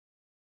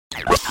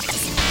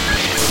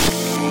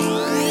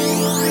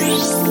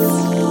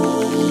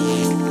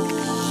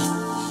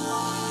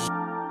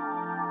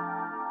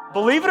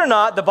Believe it or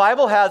not, the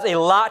Bible has a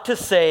lot to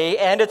say,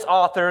 and its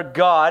author,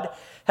 God,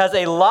 has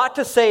a lot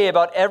to say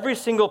about every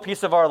single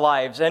piece of our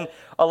lives. And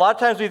a lot of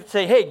times we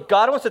say, hey,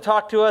 God wants to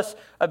talk to us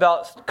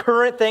about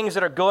current things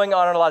that are going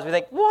on in our lives. We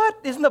think, what?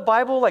 Isn't the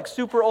Bible like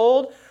super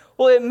old?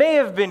 Well, it may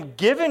have been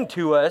given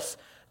to us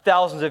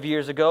thousands of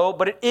years ago,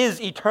 but it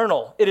is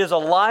eternal. It is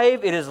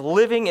alive, it is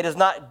living, it is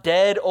not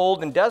dead,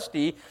 old, and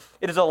dusty.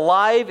 It is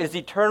alive, it is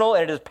eternal,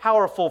 and it is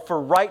powerful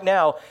for right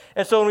now.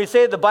 And so when we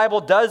say the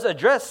Bible does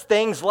address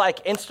things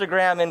like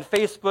Instagram and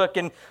Facebook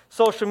and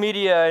social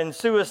media and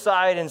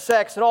suicide and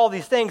sex and all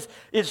these things,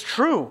 it's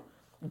true.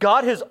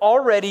 God has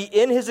already,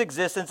 in his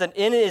existence and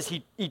in his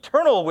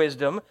eternal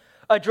wisdom,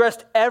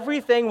 addressed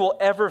everything we'll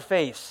ever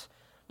face.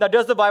 Now,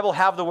 does the Bible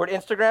have the word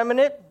Instagram in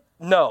it?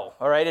 No,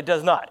 all right, it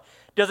does not.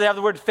 Does it have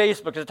the word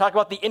Facebook? Does it talk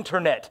about the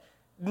internet?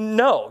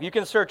 No, you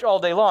can search all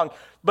day long,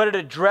 but it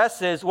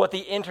addresses what the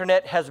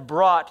internet has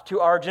brought to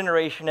our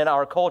generation and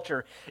our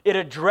culture. It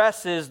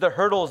addresses the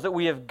hurdles that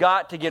we have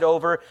got to get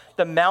over,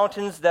 the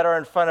mountains that are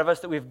in front of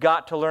us that we've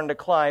got to learn to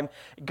climb.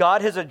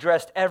 God has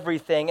addressed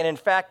everything, and in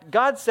fact,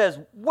 God says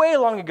way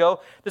long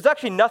ago, there's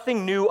actually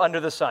nothing new under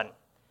the sun.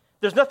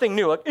 There's nothing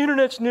new. Like,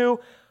 internet's new.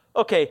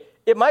 Okay,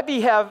 it might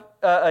have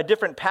a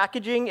different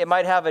packaging, it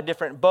might have a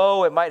different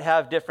bow, it might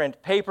have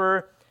different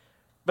paper,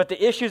 but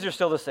the issues are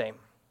still the same.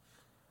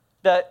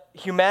 That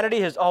humanity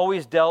has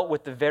always dealt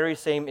with the very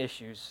same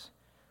issues.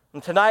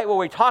 And tonight what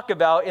we talk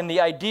about in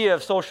the idea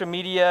of social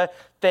media,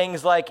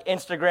 things like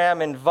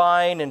Instagram and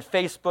Vine and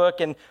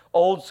Facebook and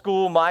old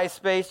school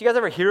MySpace. You guys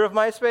ever hear of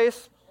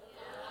MySpace?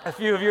 A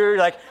few of you are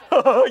like,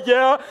 oh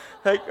yeah,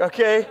 like,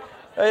 okay,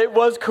 it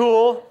was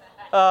cool.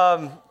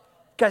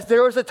 Guys,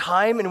 there was a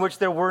time in which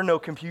there were no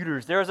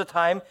computers. There was a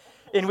time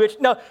in which,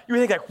 now you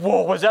think like,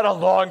 whoa, was that a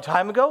long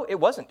time ago? It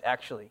wasn't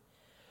actually.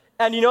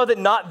 And you know that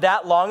not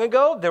that long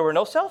ago, there were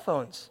no cell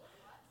phones.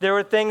 There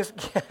were things,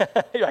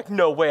 you're like,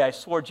 no way, I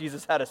swore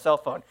Jesus had a cell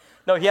phone.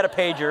 No, he had a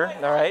pager,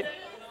 all right?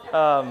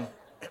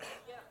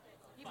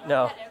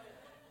 No,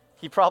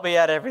 he probably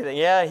had everything.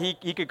 Yeah,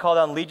 he could call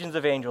down legions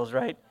of angels,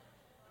 right?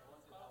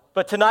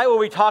 But tonight what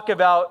we talk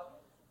about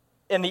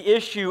in the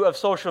issue of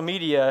social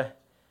media,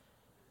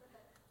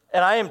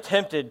 and I am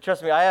tempted,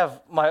 trust me, I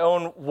have my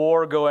own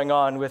war going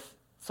on with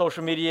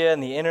social media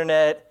and the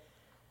internet.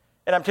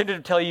 And I'm tempted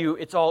to tell you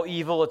it's all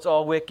evil, it's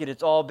all wicked,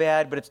 it's all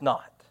bad, but it's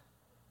not.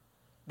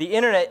 The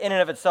internet in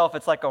and of itself,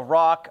 it's like a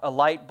rock, a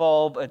light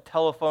bulb, a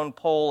telephone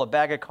pole, a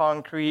bag of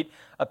concrete,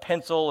 a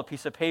pencil, a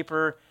piece of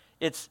paper.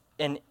 It's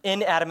an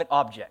inanimate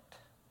object.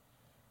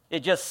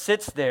 It just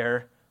sits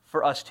there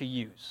for us to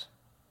use.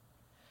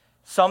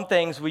 Some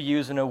things we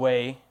use in a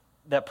way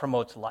that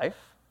promotes life,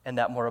 and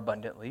that more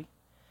abundantly.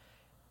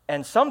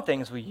 And some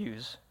things we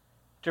use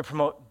to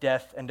promote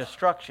death and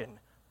destruction.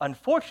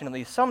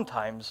 Unfortunately,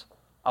 sometimes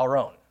our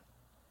own.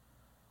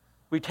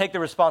 We take the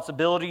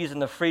responsibilities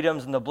and the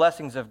freedoms and the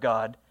blessings of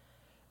God,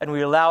 and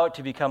we allow it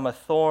to become a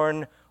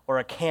thorn or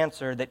a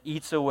cancer that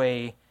eats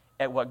away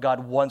at what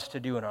God wants to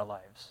do in our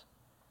lives.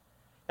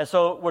 And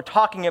so we're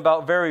talking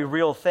about very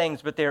real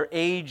things, but they're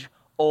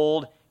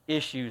age-old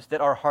issues that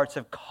our hearts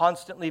have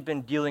constantly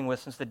been dealing with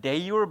since the day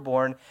you were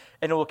born,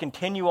 and it will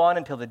continue on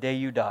until the day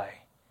you die.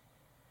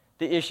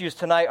 The issues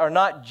tonight are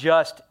not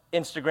just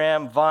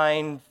Instagram,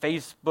 Vine,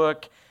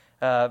 Facebook,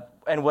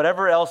 and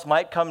whatever else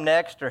might come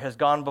next or has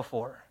gone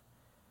before.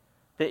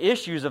 The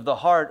issues of the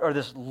heart are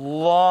this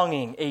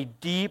longing, a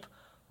deep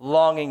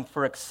longing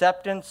for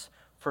acceptance,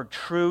 for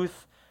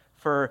truth,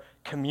 for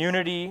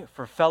community,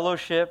 for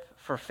fellowship,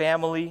 for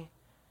family.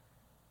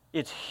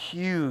 It's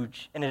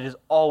huge, and it has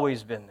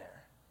always been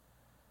there.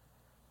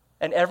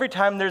 And every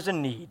time there's a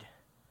need,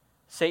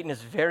 Satan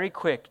is very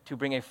quick to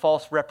bring a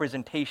false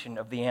representation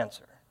of the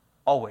answer,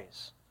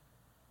 always.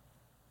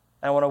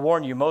 And I want to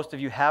warn you, most of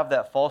you have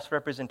that false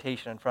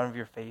representation in front of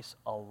your face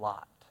a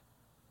lot.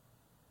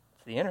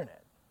 It's the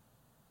internet.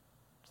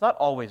 It's not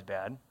always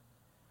bad,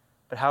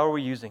 but how are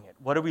we using it?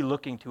 What are we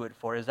looking to it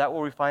for? Is that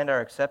where we find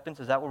our acceptance?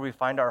 Is that where we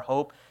find our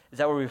hope? Is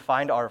that where we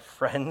find our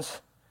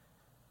friends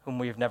whom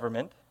we have never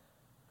met?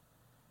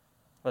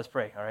 Let's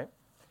pray, all right?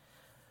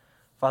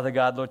 Father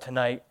God, Lord,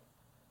 tonight,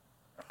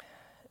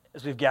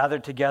 as we've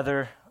gathered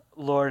together,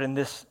 Lord, in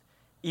this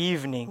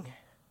evening,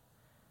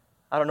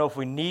 I don't know if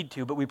we need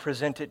to, but we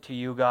present it to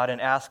you, God,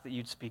 and ask that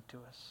you'd speak to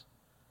us.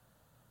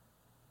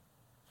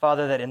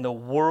 Father, that in the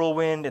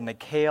whirlwind and the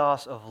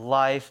chaos of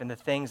life and the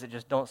things that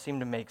just don't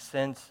seem to make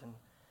sense, and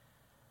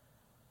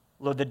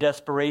Lord, the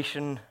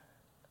desperation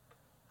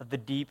of the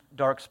deep,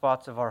 dark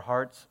spots of our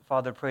hearts,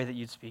 Father, pray that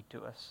you'd speak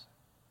to us.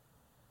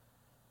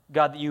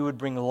 God, that you would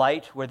bring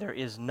light where there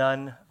is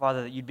none.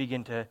 Father, that you'd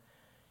begin to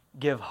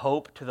give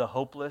hope to the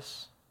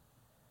hopeless.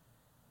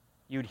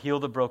 You would heal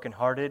the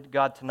brokenhearted.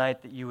 God,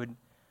 tonight that you would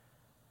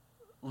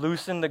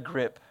loosen the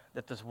grip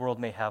that this world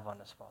may have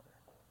on us, Father.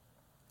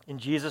 In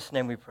Jesus'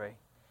 name we pray.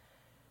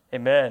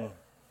 Amen.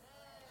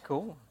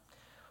 Cool.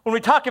 When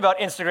we talk about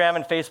Instagram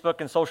and Facebook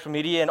and social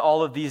media and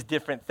all of these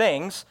different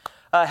things,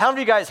 How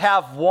many of you guys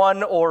have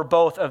one or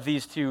both of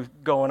these two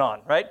going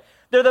on, right?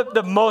 They're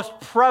the most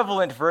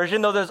prevalent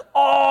version, though there's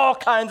all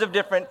kinds of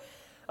different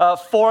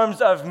forms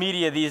of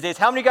media these days.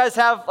 How many of you guys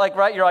have, like,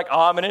 right, you're like,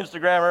 oh, I'm an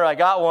Instagrammer, I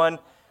got one.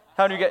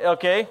 How many of you guys,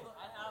 okay.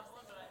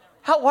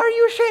 Why are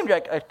you ashamed? You're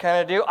like, I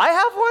kind of do. I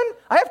have one.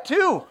 I have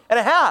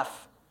 2.5.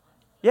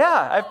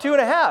 Yeah, I have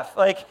 2.5.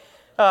 Like,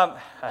 a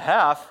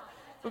half.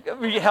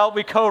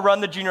 We co-run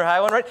the junior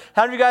high one, right?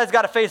 How many of you guys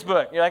got a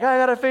Facebook? You're like, I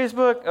got a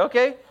Facebook.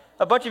 Okay.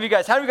 A bunch of you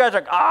guys. How many of you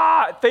guys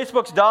are like,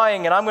 Facebook's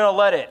dying and I'm going to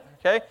let it?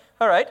 Okay.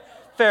 All right.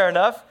 Fair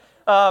enough.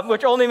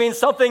 Which only means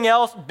something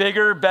else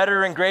bigger,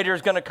 better, and greater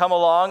is going to come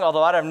along,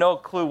 although I have no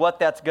clue what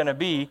that's going to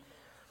be.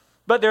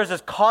 But there's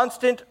this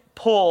constant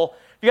pull.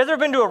 You guys ever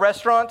been to a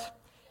restaurant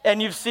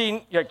and you've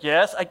seen, you're like,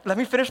 yes, let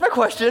me finish my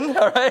question,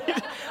 all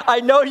right? I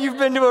know you've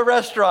been to a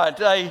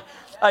restaurant.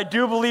 I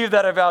do believe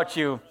that about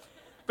you.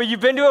 But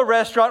you've been to a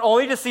restaurant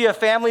only to see a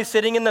family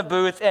sitting in the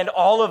booth and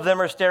all of them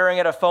are staring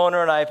at a phone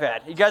or an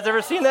iPad. You guys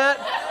ever seen that?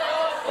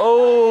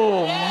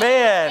 Oh,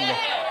 man.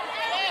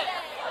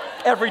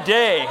 Every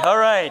day. All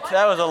right.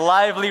 That was a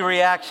lively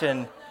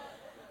reaction.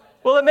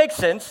 Well, it makes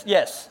sense.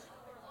 Yes.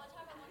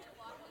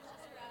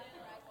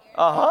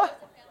 Uh-huh.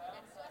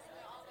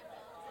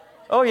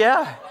 Oh,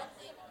 yeah.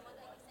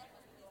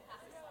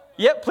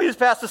 Yep, please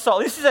pass the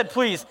salt. At least he said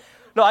please.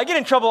 No, I get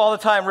in trouble all the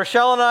time.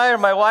 Rochelle and I, or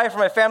my wife, or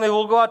my family,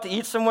 will go out to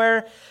eat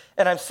somewhere,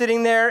 and I'm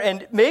sitting there,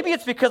 and maybe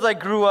it's because I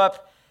grew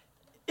up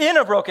in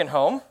a broken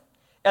home,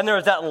 and there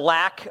was that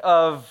lack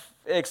of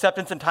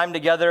acceptance and time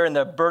together and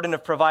the burden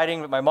of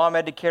providing that my mom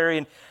had to carry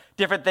and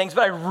different things,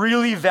 but I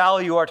really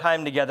value our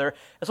time together.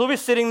 And so we'll be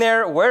sitting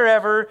there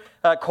wherever,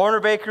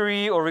 Corner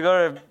Bakery, or we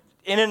go to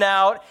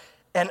In-N-Out,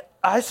 and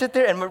I sit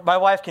there, and my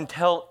wife can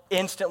tell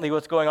instantly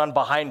what's going on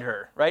behind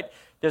her, right?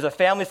 There's a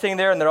family sitting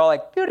there, and they're all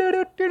like,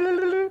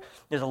 doo-doo-doo-doo-doo-doo.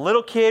 There's a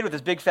little kid with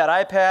his big fat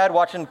iPad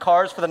watching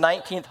Cars for the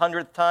 19th,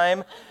 100th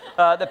time.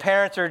 The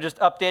parents are just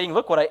updating,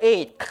 look what I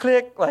ate,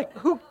 click, like,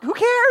 who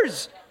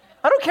cares?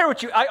 I don't care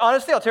what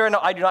honestly, I'll tell you right now,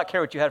 I do not care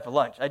what you had for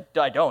lunch.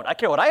 I don't. I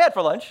care what I had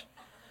for lunch.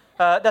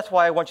 That's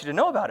why I want you to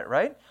know about it,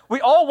 right?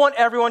 We all want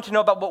everyone to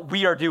know about what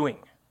we are doing.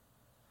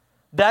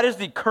 That is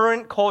the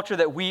current culture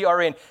that we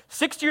are in.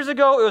 6 years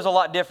ago, it was a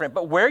lot different.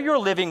 But where you're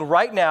living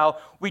right now,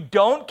 we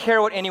don't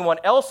care what anyone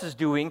else is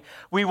doing.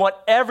 We want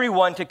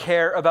everyone to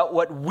care about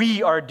what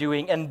we are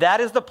doing. And that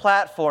is the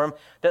platform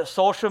that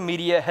social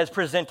media has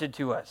presented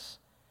to us.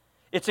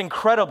 It's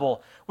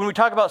incredible. When we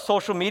talk about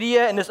social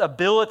media and this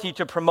ability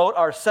to promote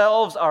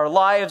ourselves, our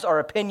lives, our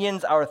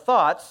opinions, our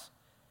thoughts,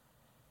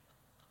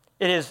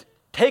 it has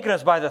taken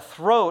us by the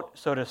throat,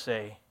 so to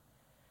say.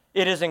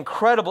 It is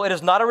incredible. It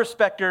is not a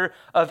respecter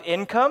of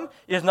income.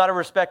 It is not a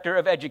respecter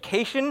of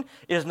education.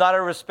 It is not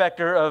a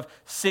respecter of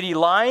city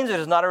lines. It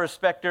is not a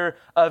respecter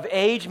of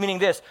age, meaning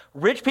this: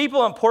 rich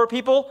people and poor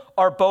people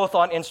are both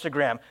on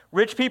Instagram.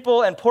 Rich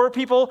people and poor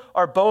people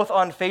are both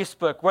on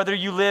Facebook. Whether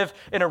you live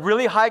in a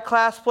really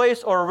high-class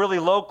place or a really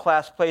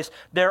low-class place,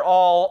 they're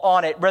all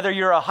on it. Whether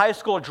you're a high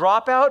school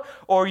dropout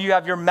or you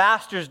have your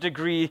master's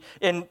degree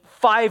in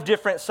 5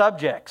 different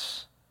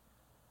subjects.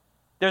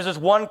 There's this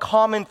one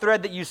common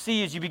thread that you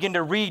see as you begin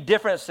to read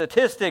different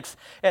statistics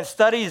and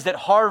studies that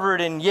Harvard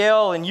and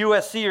Yale and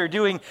USC are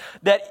doing,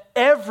 that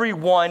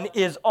everyone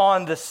is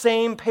on the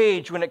same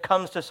page when it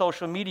comes to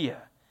social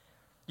media.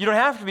 You don't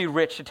have to be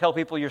rich to tell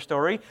people your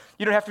story.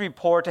 You don't have to be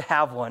poor to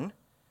have one.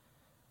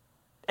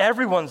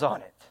 Everyone's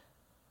on it.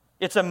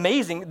 It's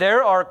amazing.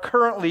 There are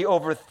currently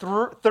over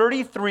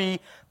 33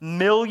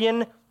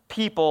 million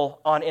people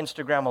on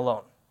Instagram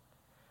alone.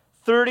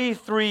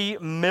 33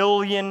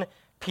 million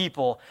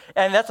people.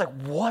 And that's like,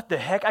 what the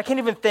heck? I can't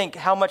even think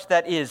how much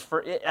that is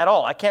for it at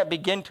all. I can't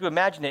begin to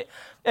imagine it.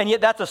 And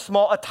yet that's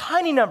a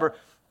tiny number.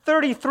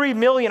 33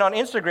 million on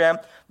Instagram.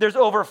 There's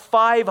over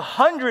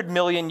 500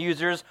 million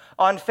users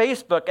on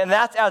Facebook, and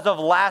that's as of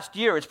last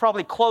year. It's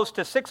probably close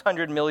to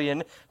 600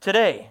 million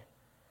today.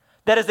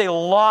 That is a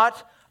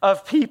lot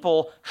of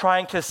people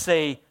trying to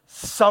say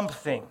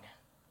something.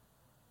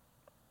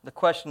 The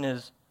question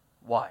is,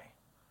 why?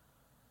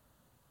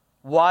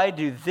 Why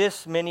do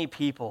this many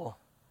people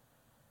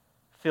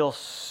feel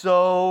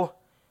so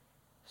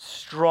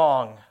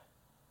strong,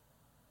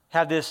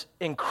 have this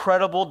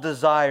incredible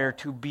desire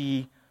to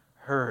be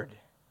heard?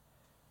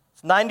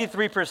 It's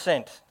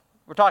 93%.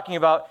 We're talking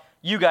about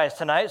you guys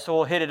tonight, so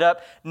we'll hit it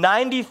up.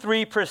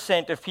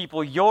 93% of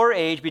people your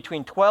age,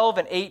 between 12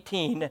 and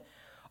 18,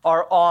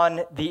 are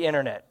on the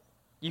internet.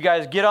 You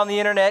guys get on the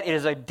internet. It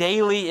is a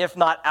daily, if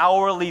not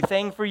hourly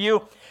thing for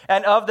you.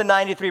 And of the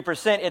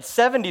 93%, it's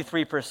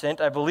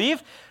 73%, I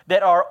believe,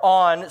 that are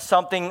on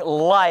something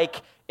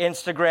like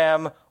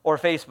Instagram or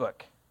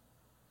Facebook.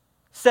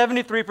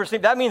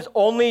 73%. That means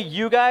only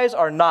you guys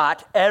are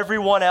not.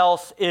 Everyone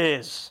else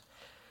is.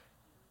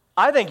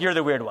 I think you're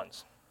the weird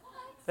ones.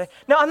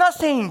 Now, I'm not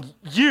saying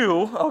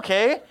you,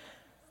 okay?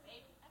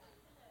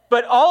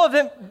 But all of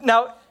them.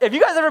 Now, have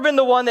you guys ever been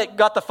the one that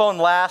got the phone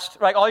last?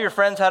 Like, all your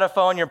friends had a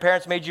phone, your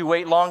parents made you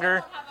wait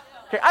longer?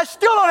 Okay, I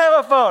still don't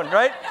have a phone,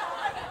 right?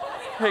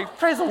 Hey,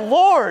 praise the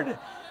Lord.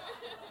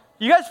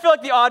 You guys feel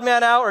like the odd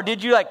man out, or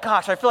did you like,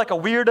 gosh, I feel like a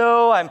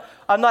weirdo,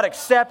 I'm not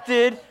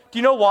accepted? Do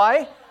you know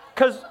why?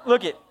 Because,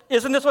 look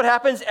isn't this what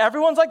happens?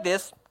 Everyone's like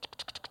this,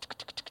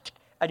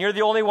 and you're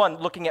the only one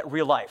looking at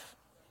real life.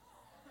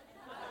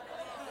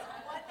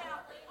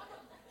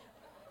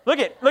 Look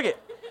it.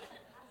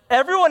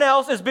 Everyone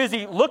else is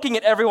busy looking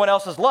at everyone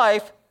else's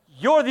life.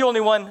 You're the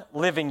only one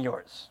living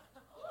yours.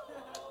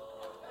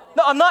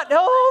 No, I'm not. No,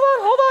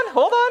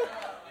 hold on.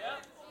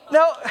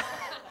 No,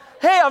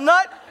 hey, I'm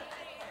not.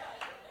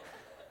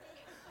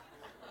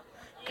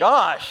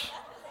 Gosh.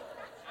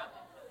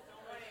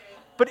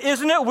 But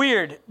isn't it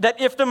weird that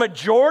if the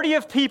majority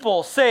of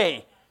people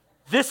say,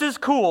 this is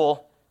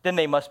cool, then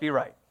they must be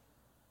right?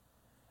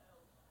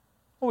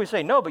 Well, we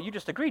say, no, but you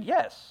just agreed,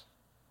 yes.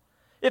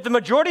 If the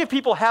majority of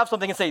people have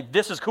something and say,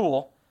 this is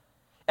cool,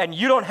 and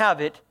you don't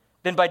have it,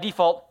 then by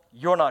default,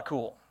 you're not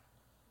cool.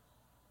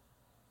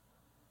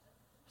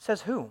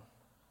 Says who?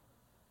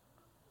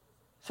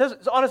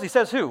 Honestly,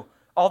 says who?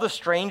 All the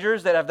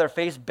strangers that have their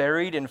face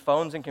buried in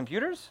phones and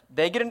computers?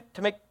 They get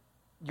to make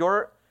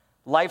your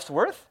life's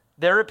worth?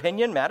 Their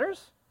opinion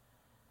matters?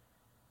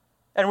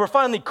 And we're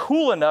finally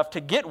cool enough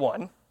to get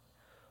one,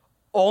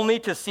 only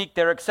to seek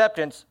their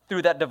acceptance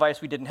through that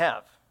device we didn't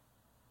have.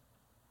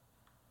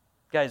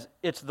 Guys,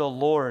 it's the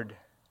Lord.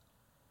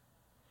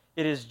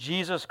 It is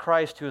Jesus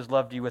Christ who has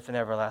loved you with an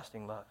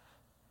everlasting love.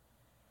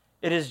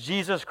 It is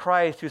Jesus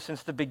Christ who,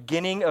 since the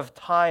beginning of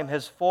time,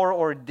 has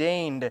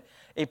foreordained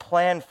a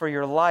plan for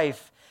your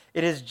life.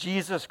 It is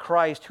Jesus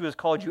Christ who has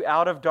called you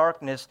out of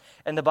darkness,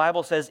 and the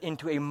Bible says,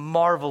 into a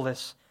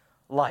marvelous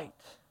light.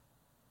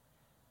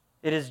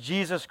 It is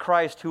Jesus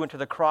Christ who went to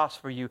the cross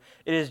for you.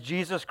 It is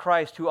Jesus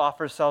Christ who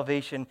offers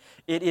salvation.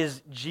 It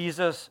is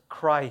Jesus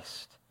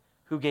Christ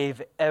who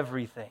gave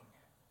everything.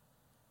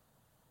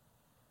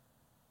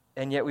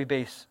 And yet we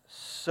base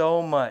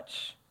so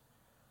much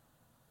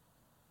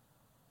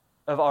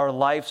of our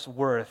life's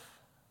worth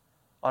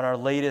on our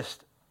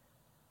latest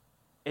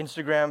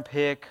Instagram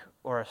pic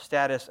or a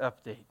status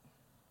update.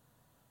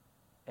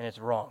 And it's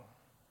wrong.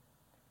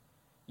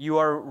 You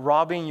are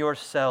robbing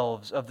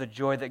yourselves of the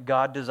joy that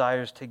God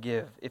desires to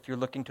give if you're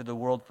looking to the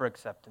world for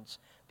acceptance,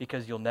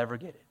 because you'll never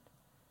get it.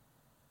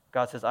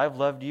 God says, I've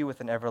loved you with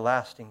an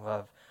everlasting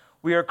love.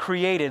 We are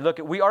created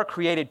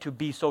to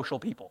be social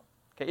people.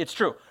 Okay, it's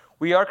true.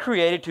 We are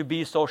created to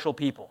be social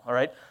people, all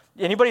right?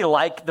 Anybody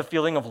like the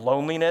feeling of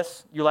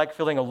loneliness? You like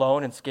feeling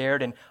alone and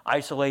scared and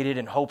isolated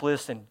and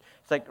hopeless? And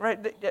it's like, right,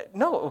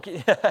 no,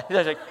 okay.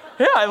 They're like,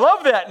 yeah, I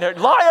love that.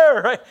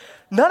 Liar, right?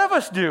 None of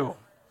us do.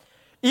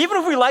 Even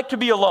if we like to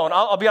be alone,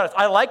 I'll be honest,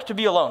 I like to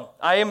be alone.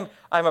 I'm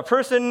a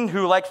person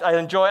who I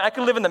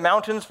could live in the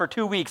mountains for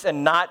 2 weeks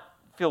and not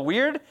feel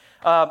weird.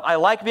 I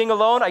like being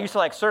alone. I used to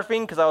like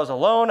surfing because I was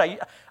alone.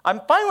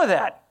 I'm fine with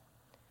that.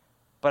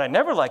 But I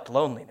never liked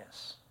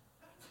loneliness.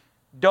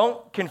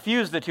 Don't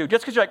confuse the two.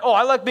 Just because you're like, oh,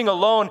 I like being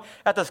alone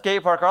at the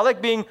skate park, or I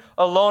like being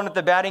alone at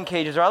the batting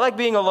cages, or I like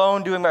being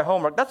alone doing my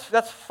homework,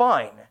 that's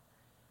fine.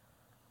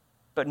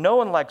 But no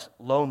one likes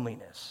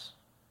loneliness.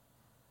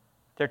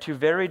 They're two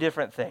very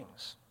different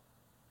things.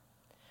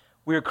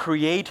 We're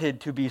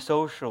created to be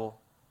social.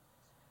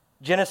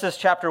 Genesis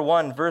chapter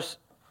 1, verse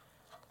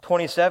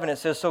 27, it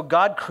says, so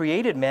God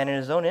created man in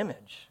his own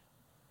image,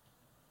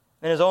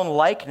 in his own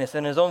likeness,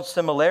 in his own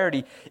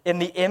similarity. In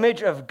the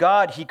image of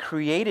God, he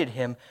created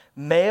him.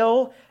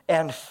 Male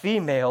and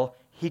female,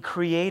 he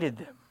created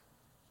them.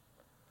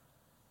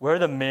 Where are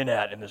the men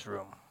at in this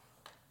room?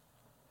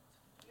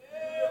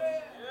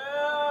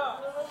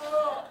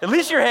 At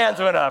least your hands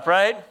went up,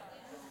 right?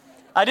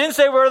 I didn't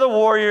say where are the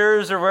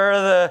warriors or where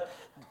are the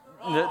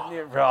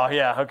oh,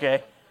 yeah,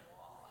 okay.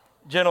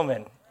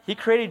 Gentlemen, he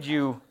created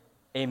you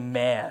a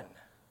man.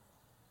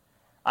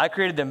 I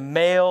created them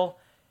male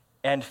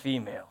and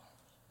female.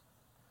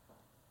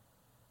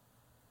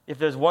 If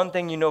there's one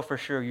thing you know for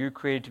sure, you're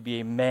created to be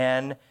a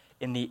man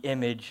in the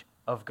image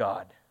of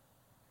God.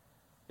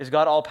 Is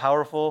God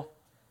all-powerful?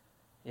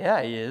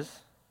 Yeah, he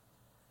is.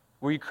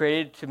 Were you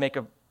created to make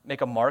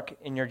a mark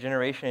in your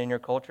generation, in your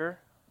culture?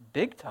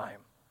 Big time.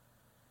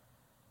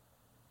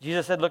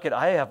 Jesus said,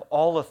 I have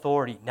all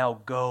authority.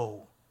 Now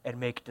go and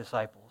make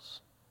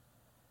disciples.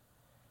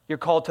 You're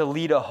called to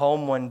lead a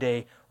home one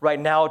day, right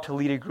now to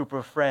lead a group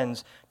of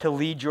friends, to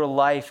lead your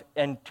life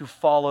and to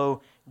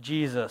follow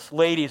Jesus.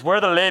 Ladies, where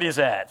are the ladies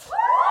at?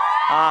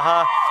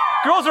 Uh-huh.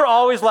 Girls are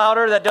always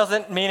louder. That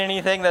doesn't mean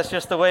anything. That's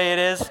just the way it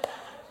is.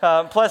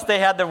 Plus, they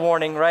had the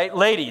warning, right?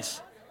 Ladies.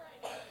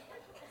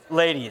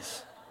 The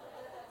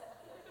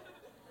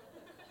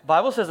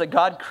Bible says that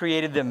God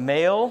created them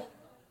male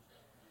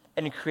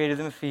and he created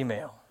them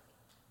female.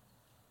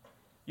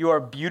 You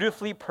are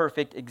beautifully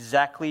perfect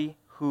exactly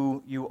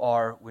who you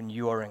are when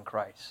you are in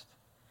Christ.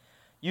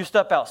 You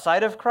step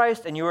outside of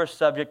Christ and you are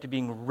subject to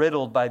being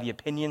riddled by the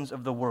opinions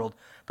of the world.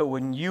 But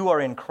when you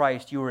are in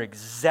Christ, you are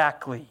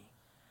exactly,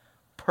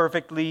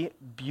 perfectly,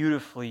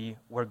 beautifully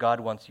where God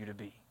wants you to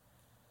be.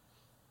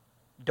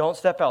 Don't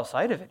step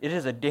outside of it. It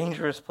is a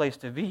dangerous place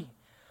to be.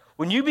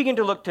 When you begin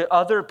to look to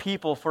other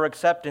people for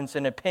acceptance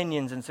and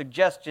opinions and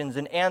suggestions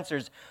and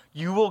answers,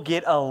 you will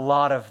get a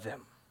lot of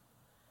them.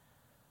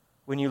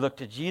 When you look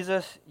to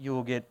Jesus, you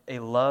will get a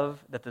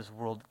love that this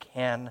world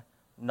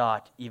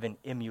cannot even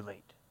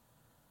emulate.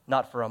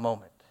 Not for a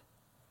moment.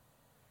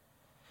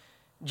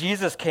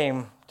 Jesus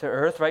came to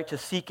earth, right, to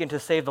seek and to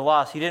save the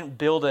lost. He didn't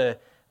build a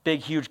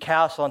big, huge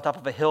castle on top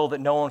of a hill that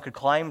no one could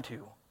climb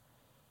to.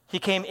 He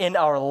came in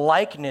our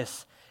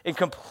likeness. In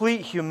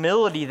complete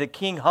humility, the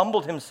King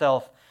humbled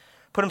himself,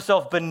 put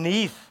himself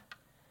beneath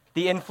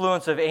the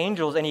influence of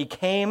angels, and he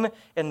came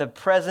in the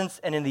presence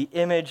and in the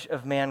image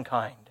of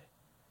mankind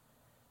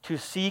to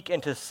seek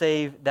and to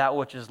save that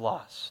which is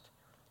lost.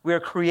 We are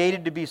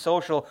created to be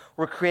social.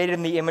 We're created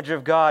in the image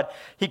of God.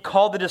 He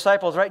called the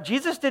disciples, right?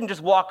 Jesus didn't just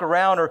walk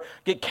around or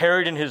get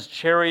carried in his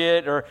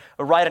chariot or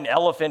ride an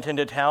elephant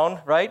into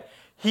town, right?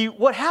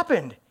 What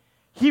happened?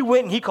 He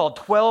went and he called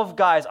 12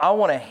 guys. I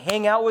want to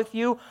hang out with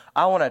you.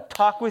 I want to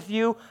talk with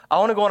you. I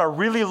want to go on a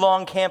really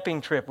long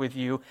camping trip with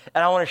you.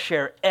 And I want to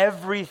share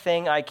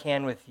everything I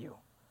can with you.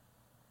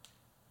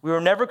 We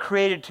were never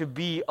created to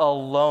be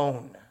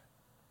alone.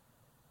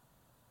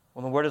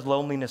 Well, then where does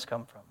loneliness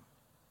come from?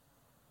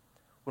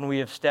 When we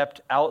have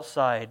stepped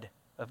outside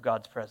of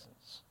God's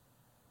presence.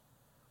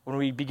 When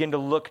we begin to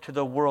look to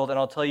the world. And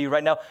I'll tell you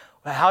right now,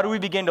 how do we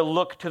begin to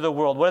look to the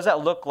world? What does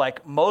that look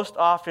like? Most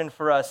often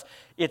for us,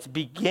 it's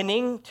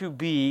beginning to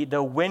be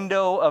the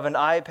window of an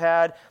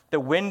iPad, the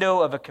window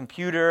of a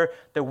computer,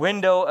 the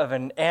window of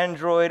an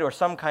Android or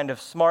some kind of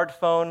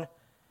smartphone,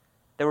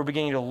 that we're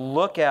beginning to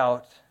look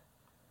out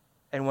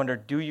and wonder,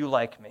 do you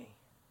like me?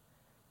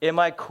 Am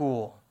I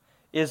cool?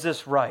 Is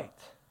this right?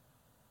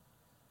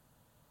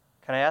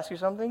 Can I ask you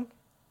something?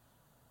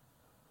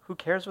 Who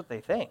cares what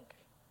they think?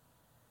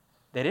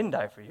 They didn't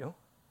die for you.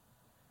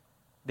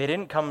 They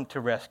didn't come to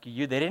rescue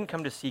you. They didn't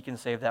come to seek and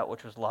save that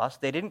which was lost.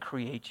 They didn't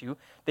create you.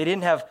 They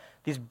didn't have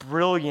these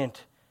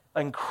brilliant,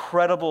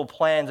 incredible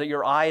plans that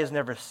your eye has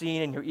never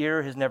seen and your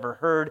ear has never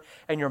heard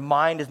and your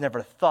mind has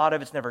never thought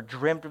of. It's never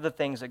dreamt of the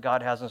things that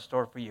God has in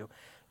store for you.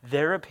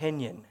 Their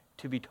opinion,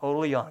 to be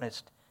totally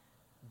honest,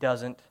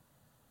 doesn't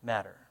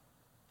matter.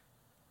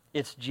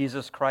 It's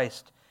Jesus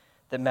Christ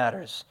that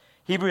matters.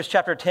 Hebrews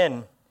chapter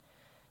 10,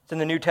 it's in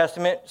the New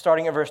Testament,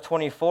 starting at verse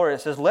 24.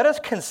 It says, "Let us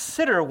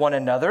consider one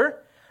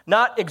another,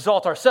 not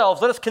exalt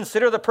ourselves. Let us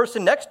consider the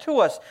person next to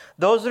us,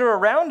 those that are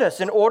around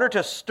us, in order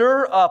to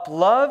stir up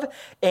love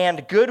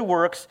and good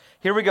works."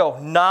 Here we go.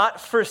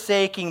 "Not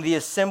forsaking the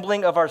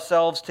assembling of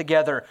ourselves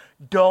together."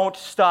 Don't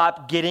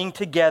stop getting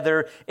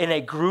together in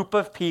a group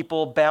of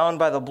people bound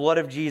by the blood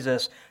of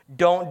Jesus.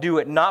 Don't do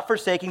it. "Not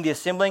forsaking the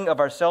assembling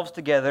of ourselves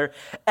together,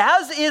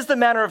 as is the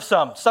manner of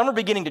some." Some are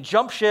beginning to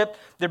jump ship.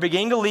 They're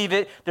beginning to leave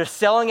it. They're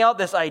selling out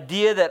this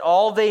idea that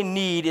all they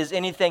need is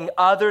anything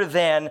other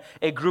than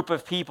a group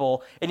of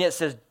people. And yet it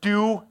says,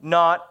 do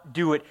not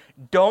do it.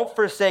 Don't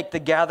forsake the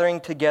gathering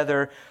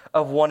together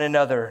of one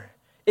another.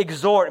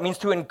 Exhort means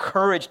to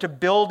encourage, to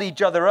build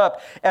each other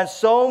up, and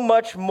so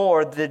much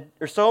more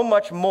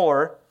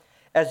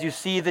as you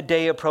see the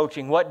day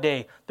approaching. What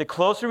day? The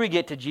closer we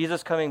get to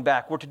Jesus coming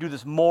back, we're to do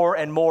this more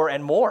and more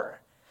and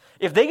more.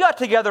 If they got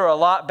together a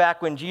lot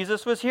back when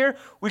Jesus was here,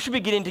 we should be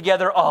getting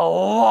together a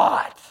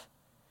lot,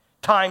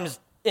 times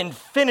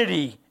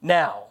infinity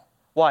now.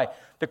 Why?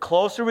 The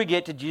closer we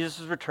get to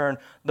Jesus' return,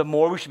 the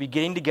more we should be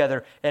getting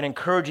together and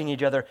encouraging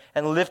each other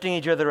and lifting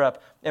each other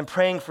up and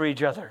praying for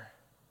each other.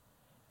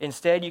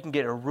 Instead, you can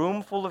get a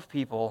room full of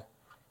people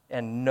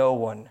and no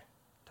one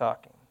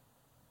talking.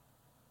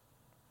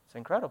 It's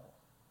incredible,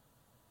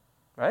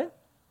 right?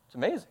 It's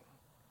amazing.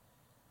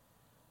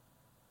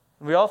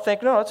 We all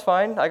think, no, it's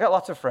fine. I got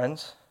lots of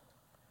friends.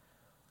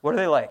 What are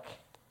they like?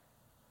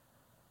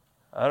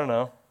 I don't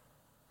know.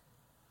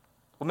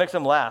 What makes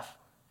them laugh?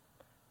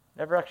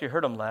 Never actually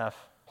heard them laugh.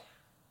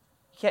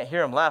 You can't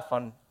hear them laugh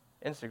on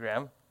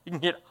Instagram. You can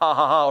get ha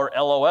ha ha or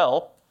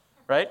LOL,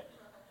 right?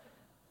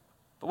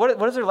 But what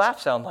does their laugh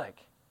sound like?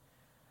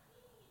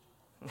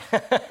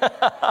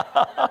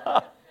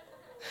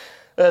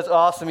 That's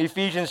awesome.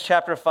 Ephesians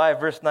chapter 5,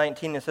 verse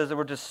 19, it says that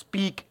we're to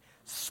speak.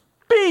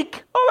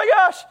 Speak! Oh my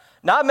gosh!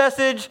 Not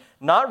message,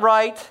 not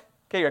write.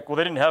 Okay, well,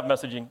 they didn't have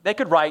messaging. They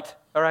could write,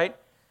 all right?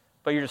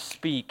 But you're to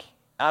speak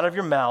out of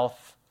your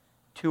mouth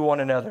to one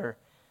another.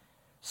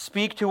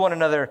 Speak to one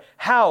another.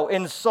 How?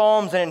 In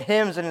psalms and in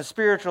hymns and in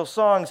spiritual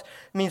songs.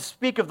 It means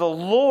speak of the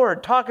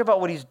Lord. Talk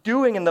about what he's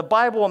doing in the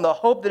Bible and the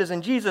hope that is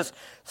in Jesus.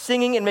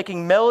 Singing and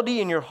making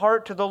melody in your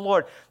heart to the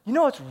Lord. You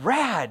know, it's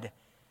rad.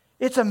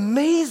 It's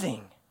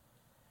amazing.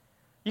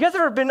 You guys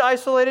ever been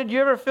isolated?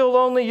 You ever feel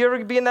lonely? You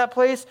ever be in that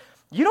place?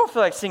 You don't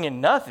feel like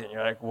singing nothing.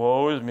 You're like,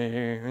 woe is me.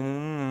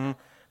 Remember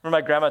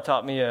my grandma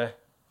taught me a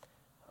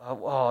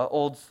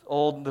old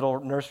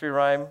little nursery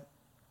rhyme.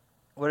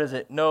 What is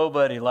it?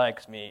 Nobody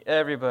likes me.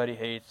 Everybody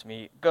hates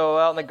me. Go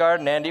out in the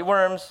garden and eat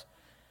worms.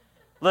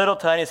 Little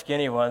tiny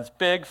skinny ones.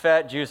 Big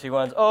fat juicy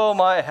ones. Oh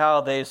my, how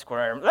they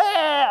squirm.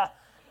 Ah!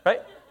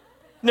 Right?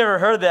 Never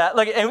heard that.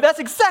 And that's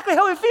exactly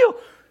how we feel.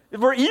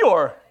 We're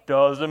Eeyore.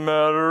 Doesn't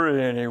matter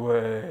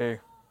anyway.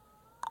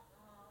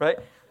 Right?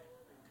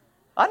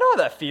 I know how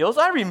that feels.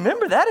 I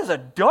remember that is a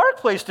dark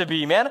place to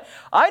be, man.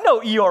 I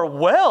know Eeyore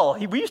well.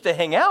 We used to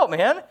hang out,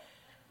 man.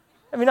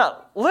 I mean,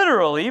 not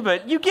literally,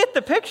 but you get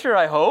the picture,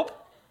 I hope.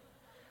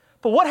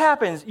 But what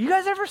happens? You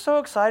guys ever so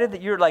excited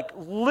that you're like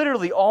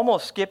literally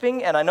almost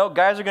skipping? And I know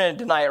guys are going to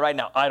deny it right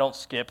now. I don't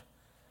skip.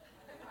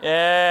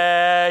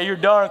 Yeah, you're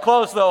darn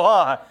close though,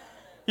 huh?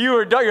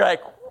 You're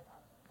like,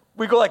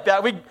 we go like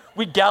that.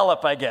 We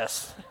gallop, I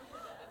guess.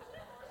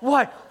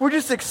 What? We're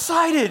just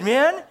excited,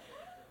 man.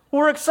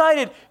 We're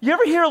excited. You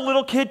ever hear a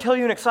little kid tell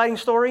you an exciting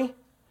story?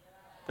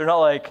 They're not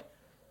like,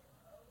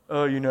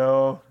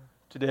 oh,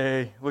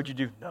 today, what'd you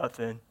do?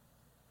 Nothing.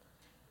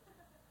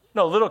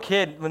 No, little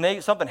kid,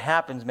 when something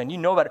happens, man, you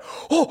know about it.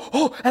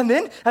 Oh, and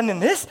then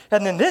this,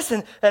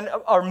 and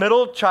our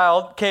middle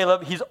child,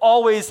 Caleb, he's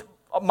always,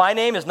 my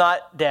name is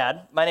not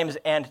Dad, my name is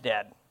and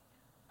Dad,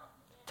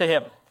 to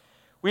him.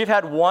 We've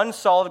had one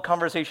solid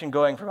conversation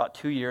going for about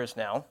 2 years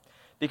now,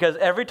 because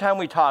every time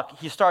we talk,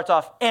 he starts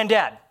off, and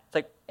Dad. It's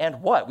like,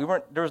 and what?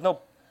 There was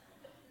no,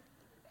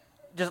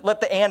 just let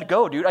the and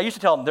go, dude. I used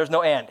to tell him, there's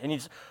no and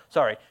he's,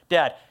 sorry,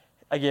 Dad,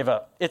 I gave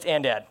up. It's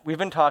and Dad. We've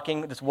been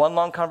talking, this one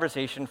long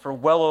conversation for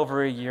well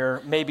over a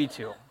year, maybe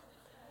 2.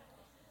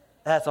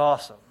 That's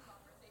awesome.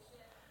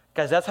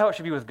 Guys, that's how it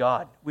should be with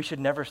God. We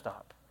should never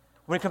stop.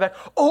 When we come back,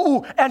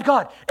 and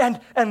God, and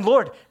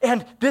Lord,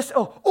 and this,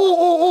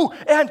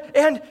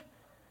 and.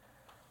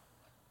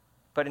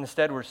 But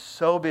instead, we're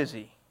so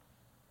busy.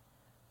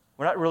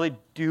 We're not really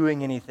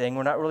doing anything.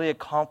 We're not really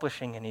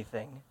accomplishing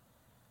anything.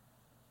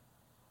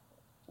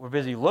 We're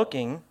busy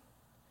looking.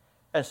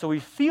 And so we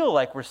feel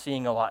like we're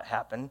seeing a lot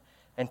happen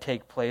and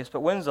take place,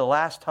 but when's the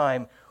last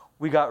time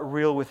we got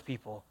real with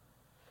people?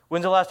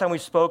 When's the last time we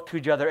spoke to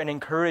each other and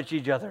encouraged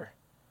each other?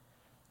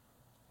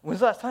 When's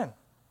the last time?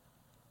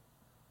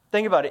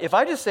 Think about it. If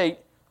I just say,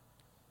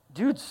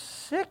 dude,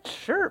 sick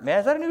shirt, man.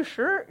 Is that a new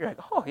shirt? You're like,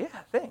 oh, yeah,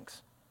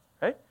 thanks.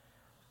 Right?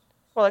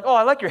 Or like, oh,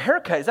 I like your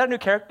haircut. Is that a new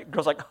character?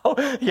 Girl's like,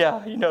 oh,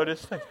 yeah, you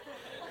noticed.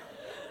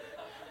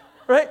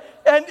 Right?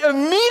 And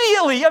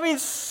immediately, I mean,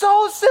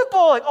 so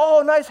simple. Like,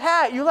 oh, nice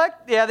hat. You like,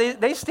 yeah,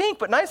 they stink,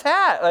 but nice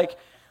hat. Like,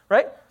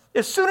 right?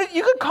 As soon as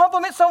you could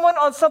compliment someone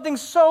on something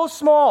so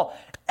small,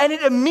 and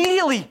it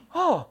immediately,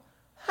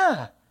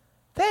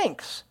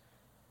 thanks.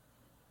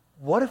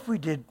 What if we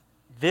did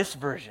this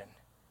version?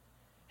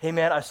 Hey,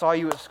 man, I saw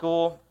you at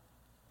school.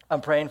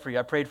 I'm praying for you.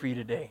 I prayed for you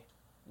today.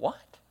 What?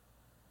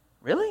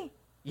 Really?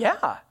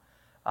 Yeah.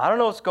 I don't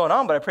know what's going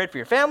on, but I prayed for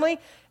your family,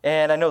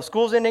 and I know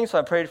school's ending, so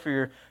I prayed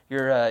for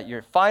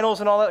your finals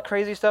and all that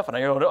crazy stuff. And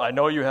I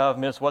know you have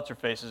Miss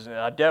What's-Her-Faces, and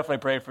I definitely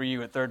prayed for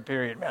you at third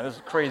period. Man, this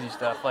is crazy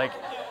stuff. Like,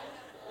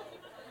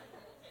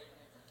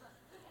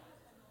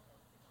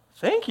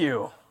 thank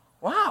you.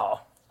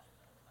 Wow.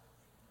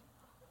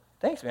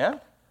 Thanks, man.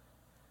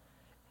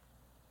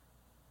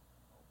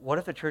 What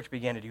if the church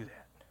began to do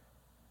that?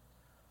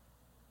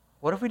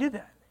 What if we did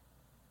that?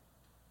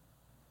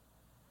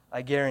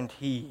 I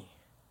guarantee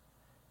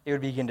it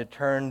would begin to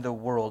turn the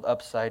world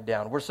upside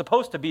down. We're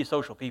supposed to be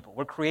social people.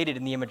 We're created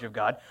in the image of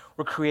God.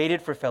 We're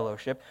created for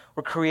fellowship.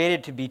 We're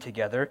created to be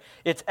together.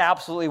 It's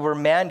absolutely, we're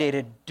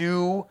mandated,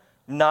 do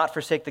not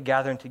forsake the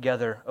gathering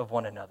together of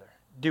one another.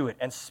 Do it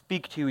and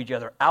speak to each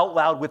other out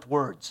loud with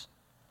words.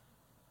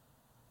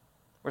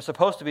 We're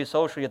supposed to be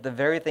social, yet the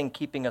very thing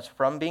keeping us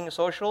from being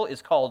social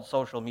is called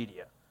social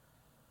media.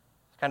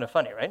 It's kind of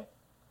funny, right?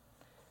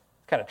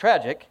 It's kind of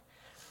tragic.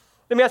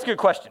 Let me ask you a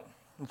question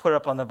and put it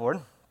up on the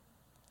board.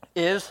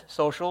 Is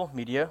social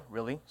media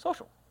really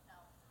social?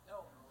 No.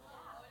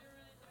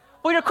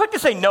 Well, you're quick to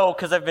say no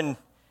because I've been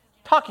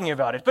talking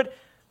about it, but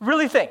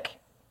really think.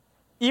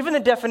 Even the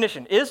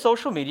definition, is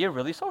social media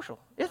really social?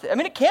 Is it? I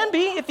mean, it can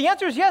be. If the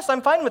answer is yes,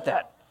 I'm fine with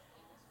that.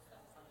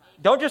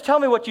 Don't just tell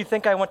me what you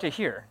think I want to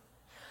hear.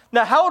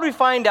 Now, how would we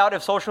find out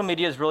if social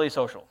media is really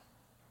social?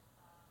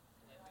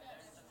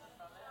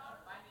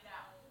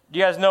 Do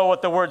you guys know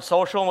what the word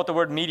social and what the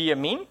word media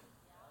mean?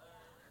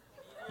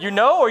 You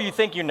know, or you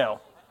think you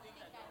know?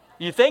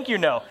 You think you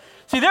know.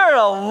 See, there are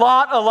a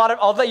lot of,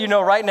 I'll let you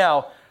know right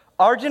now,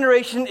 our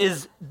generation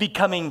is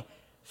becoming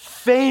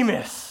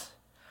famous.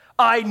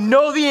 I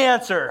know the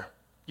answer.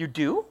 You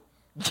do?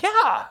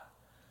 Yeah,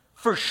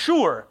 for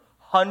sure.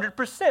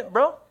 100%,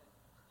 bro. All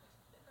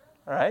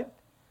right?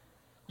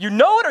 You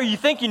know it or you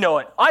think you know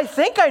it? I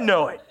think I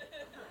know it.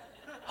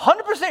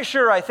 100%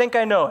 sure I think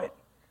I know it.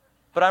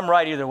 But I'm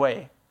right either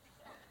way.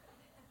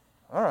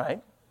 All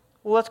right.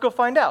 Well, let's go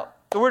find out.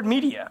 The word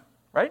media,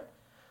 right?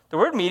 The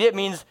word media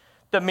means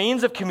the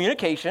means of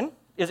communication.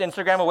 Is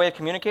Instagram a way of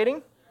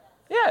communicating?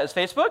 Yeah. Is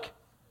Facebook?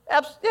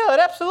 Yeah, it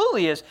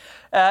absolutely is.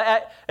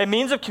 A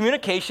means of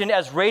communication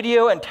as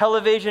radio and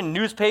television,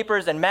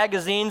 newspapers and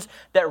magazines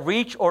that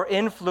reach or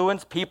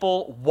influence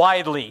people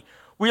widely.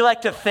 We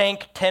like to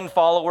think 10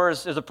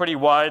 followers is a pretty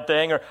wide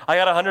thing, or I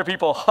got 100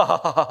 people,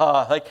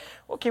 like,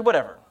 okay,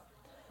 whatever.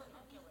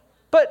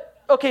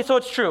 But, okay, so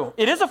it's true.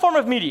 It is a form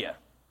of media.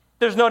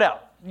 There's no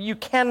doubt. You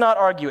cannot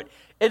argue it.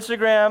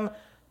 Instagram,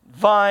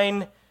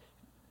 Vine,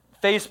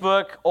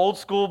 Facebook, old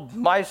school,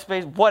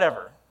 MySpace,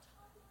 whatever.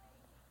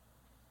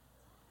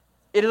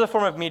 It is a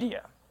form of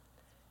media.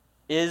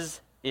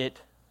 Is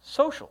it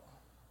social?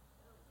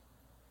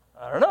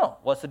 I don't know.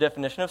 What's the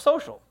definition of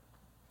social?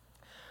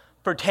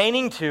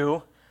 pertaining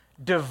to,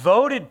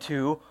 devoted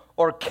to,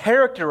 or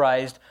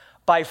characterized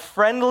by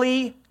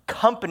friendly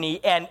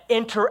company and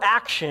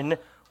interaction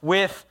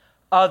with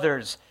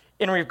others.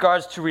 In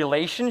regards to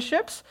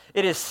relationships,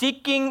 it is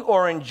seeking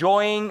or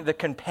enjoying the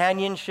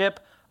companionship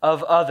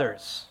of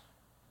others.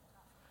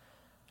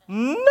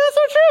 Not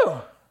so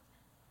true.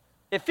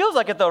 It feels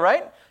like it though,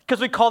 right?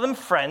 Because we call them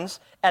friends,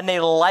 and they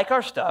like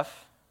our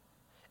stuff,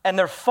 and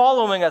they're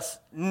following us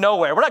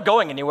nowhere. We're not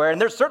going anywhere, and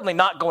they're certainly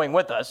not going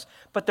with us,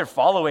 but they're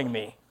following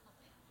me.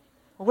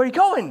 Well, where are you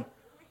going?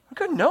 I'm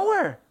going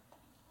nowhere.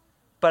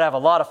 But I have a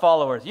lot of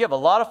followers. You have a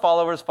lot of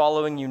followers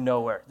following you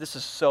nowhere. This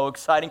is so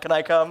exciting. Can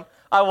I come?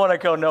 I want to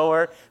go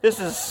nowhere. This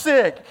is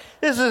sick.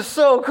 This is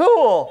so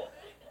cool.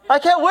 I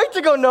can't wait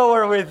to go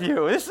nowhere with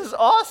you. This is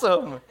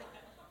awesome.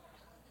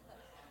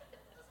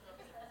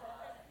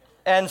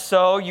 And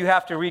so you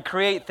have to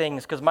recreate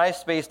things because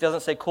MySpace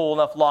doesn't say cool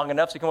enough long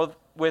enough, so you come up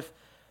with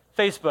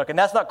Facebook, and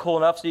that's not cool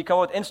enough, so you come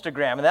up with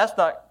Instagram, and that's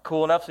not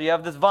cool enough, so you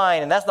have this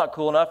Vine, and that's not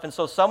cool enough, and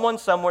so someone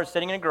somewhere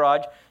sitting in a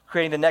garage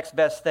creating the next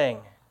best thing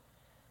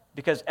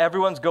because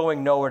everyone's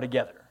going nowhere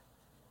together.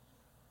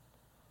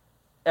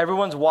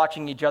 Everyone's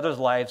watching each other's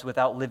lives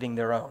without living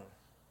their own.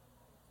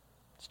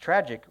 It's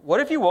tragic. What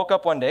if you woke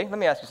up one day, let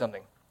me ask you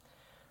something.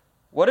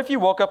 What if you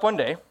woke up one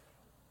day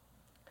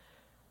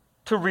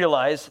to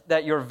realize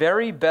that your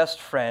very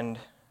best friend,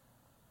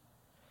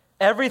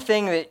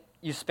 everything that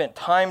you spent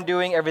time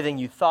doing, everything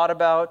you thought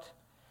about,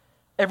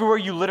 everywhere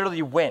you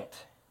literally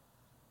went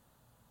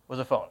was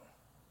a phone?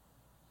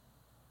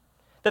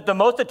 That the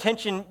most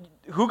attention,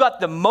 who got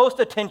the most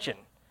attention?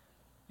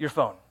 Your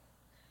phone.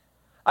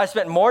 I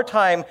spent more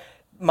time,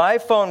 my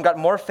phone got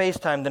more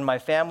FaceTime than my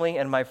family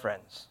and my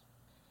friends.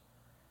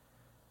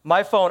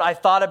 My phone, I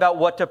thought about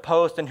what to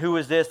post and who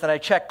is this, and I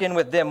checked in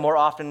with them more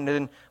often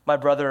than my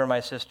brother or my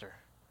sister.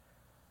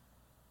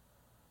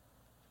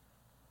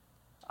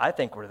 I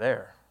think we're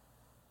there.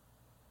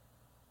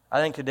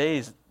 I think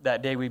today's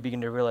that day we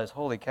begin to realize,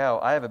 holy cow,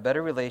 I have a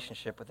better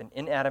relationship with an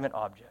inanimate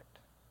object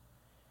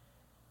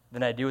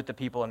than I do with the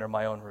people under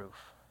my own roof.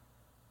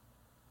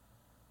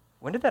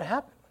 When did that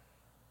happen?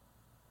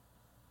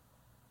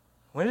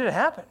 When did it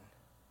happen?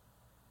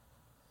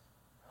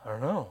 I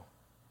don't know.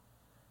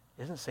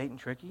 Isn't Satan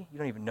tricky? You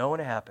don't even know when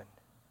it happened.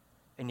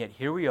 And yet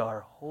here we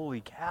are,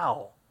 holy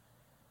cow.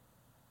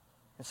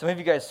 And some of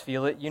you guys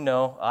feel it. You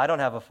know, I don't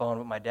have a phone,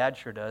 but my dad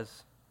sure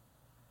does.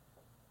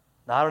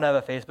 Now, I don't have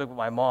a Facebook, but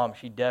my mom,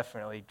 she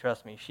definitely,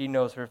 trust me, she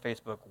knows her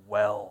Facebook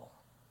well.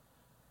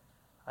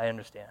 I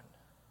understand.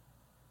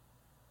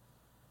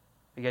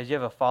 Because you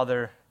have a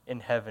Father in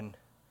heaven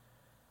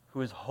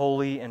who is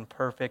holy and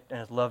perfect and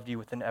has loved you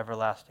with an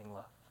everlasting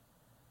love.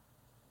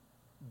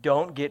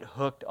 Don't get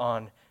hooked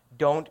on,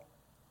 don't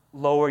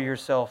lower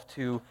yourself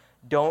to,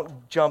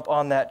 don't jump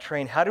on that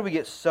train. How do we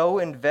get so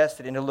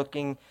invested into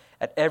looking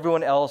at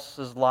everyone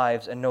else's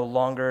lives and no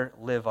longer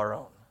live our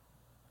own?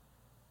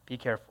 Be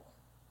careful.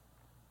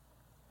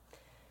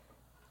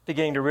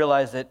 Beginning to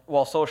realize that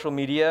while social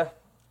media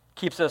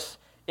keeps us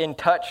in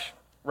touch,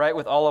 right,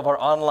 with all of our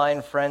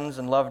online friends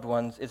and loved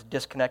ones, it's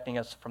disconnecting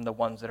us from the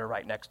ones that are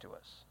right next to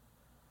us.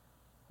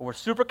 We're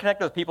super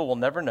connected with people we'll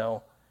never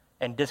know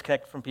and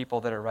disconnect from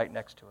people that are right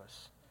next to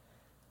us.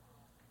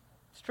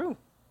 It's true.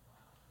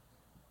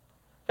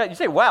 Yeah, you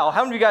say, wow,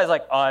 how many of you guys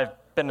like, oh,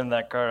 I've been in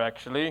that car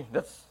actually.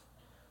 That's,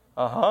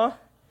 By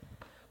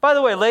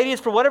the way, ladies,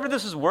 for whatever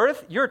this is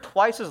worth, you're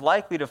twice as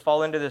likely to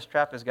fall into this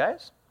trap as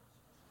guys.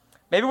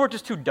 Maybe we're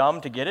just too dumb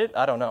to get it.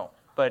 I don't know.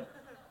 But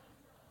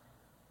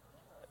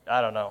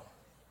I don't know.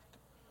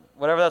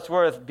 Whatever that's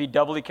worth, be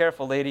doubly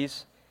careful,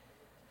 ladies.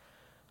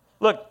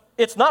 Look,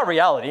 it's not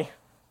reality.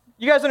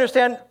 You guys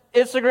understand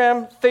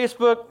Instagram,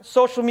 Facebook,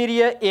 social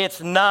media?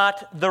 It's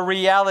not the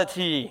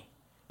reality.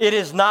 It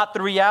is not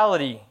the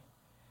reality.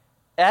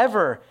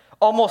 Ever.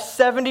 Almost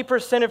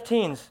 70% of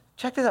teens,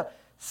 check this out,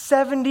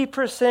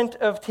 70%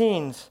 of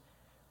teens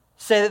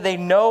say that they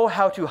know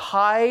how to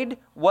hide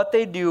what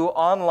they do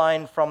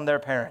online from their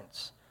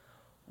parents.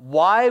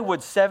 Why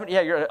would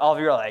all of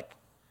you are like,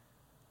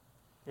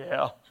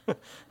 yeah,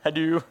 I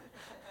do.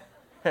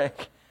 Well,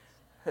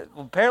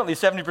 apparently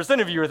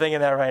 70% of you are thinking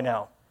that right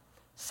now.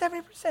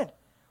 70%.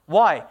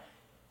 Why?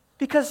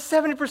 Because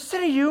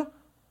 70% of you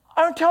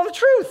aren't telling the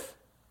truth.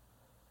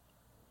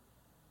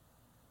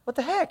 What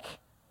the heck?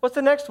 What's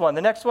the next one?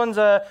 The next one's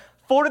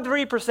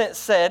 43%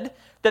 said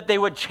that they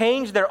would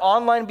change their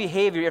online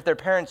behavior if their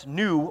parents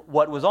knew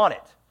what was on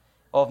it.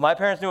 Well, if my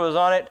parents knew what was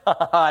on it,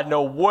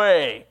 no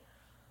way.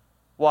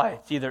 Why?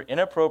 It's either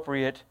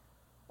inappropriate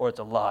or it's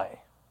a lie.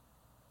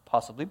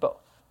 Possibly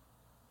both.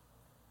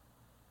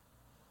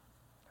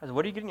 Guys,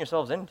 what are you getting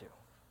yourselves into?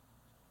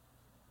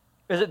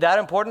 Is it that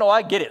important? Oh,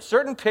 I get it.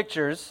 Certain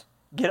pictures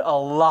get a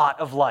lot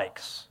of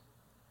likes.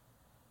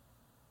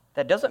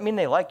 That doesn't mean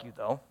they like you,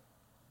 though.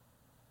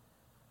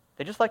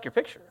 They just like your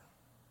picture.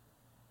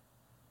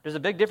 There's a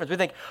big difference. We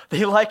think,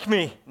 they like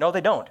me. No,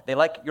 they don't. They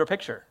like your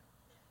picture.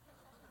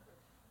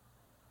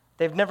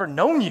 They've never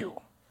known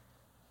you.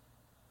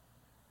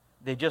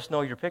 They just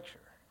know your picture.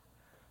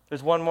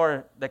 There's one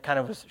more that kind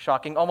of was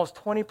shocking. Almost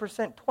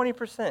 20%.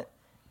 20%. You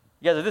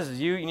guys, if this is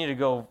you, you need to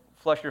go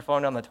flush your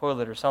phone down the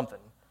toilet or something.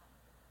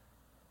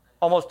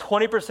 Almost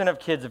 20% of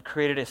kids have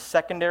created a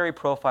secondary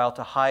profile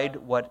to hide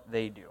what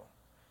they do.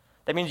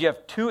 That means you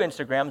have two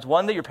Instagrams,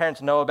 one that your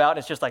parents know about, and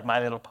it's just like My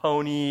Little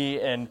Pony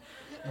and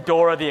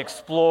Dora the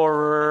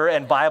Explorer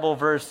and Bible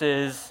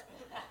verses.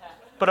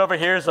 But over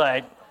here is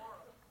like,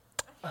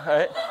 all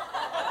right.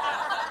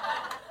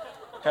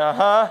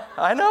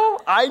 I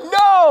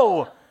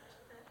know.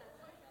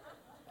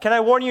 Can I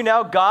warn you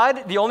now?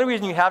 God, the only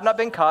reason you have not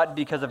been caught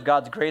because of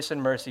God's grace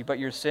and mercy, but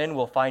your sin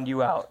will find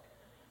you out.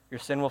 Your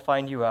sin will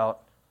find you out.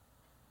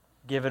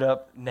 Give it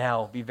up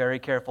now. Be very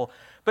careful.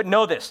 But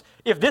know this,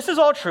 if this is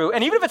all true,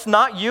 and even if it's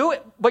not you,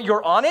 but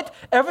you're on it,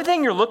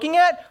 everything you're looking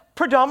at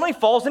predominantly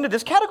falls into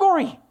this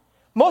category.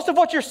 Most of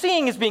what you're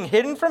seeing is being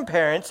hidden from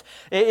parents,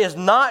 it is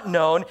not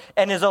known,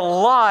 and is a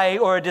lie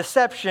or a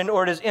deception,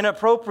 or it is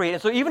inappropriate.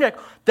 And so even if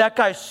that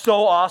guy's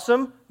so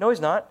awesome, no,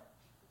 he's not.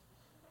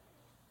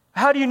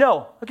 How do you know?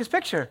 Look at his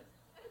picture.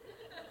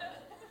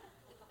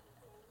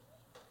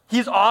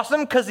 He's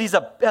awesome because he has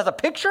a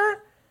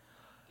picture?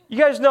 You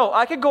guys know,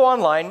 I could go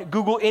online,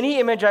 Google any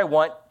image I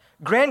want,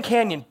 Grand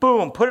Canyon,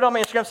 boom, put it on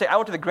my Instagram, say, I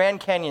went to the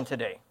Grand Canyon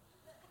today.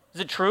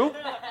 Is it true?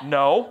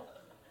 No.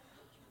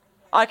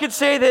 I could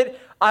say that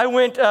I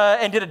went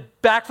and did a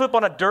backflip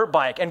on a dirt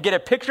bike and get a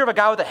picture of a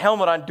guy with a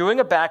helmet on doing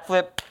a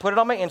backflip, put it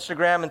on my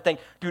Instagram and think,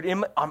 dude,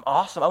 I'm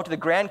awesome. I went to the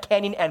Grand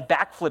Canyon and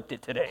backflipped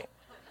it today.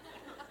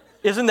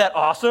 Isn't that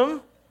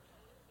awesome?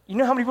 You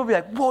know how many people be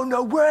like, whoa,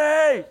 no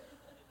way.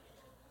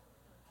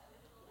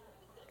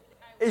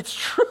 It's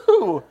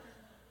true.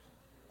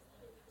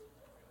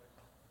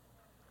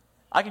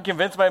 I could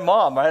convince my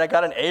mom, right? I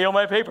got an A on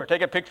my paper.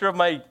 Take a picture of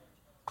my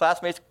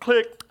classmates.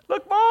 Click.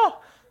 Look, Mom.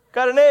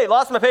 Got an A.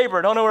 Lost my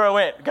paper. Don't know where I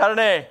went. Got an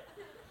A.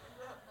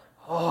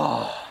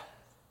 Oh.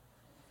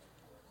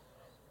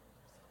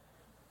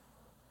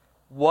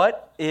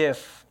 What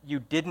if you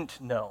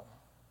didn't know?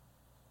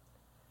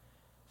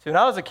 See, when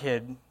I was a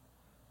kid,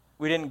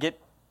 we didn't get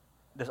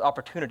this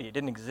opportunity. It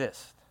didn't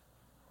exist.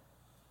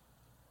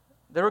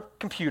 There were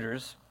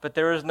computers, but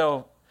there was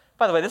no...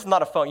 By the way, this is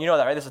not a phone. You know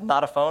that, right? This is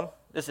not a phone.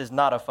 This is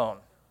not a phone.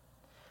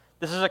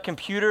 This is a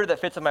computer that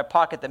fits in my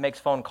pocket that makes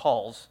phone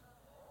calls.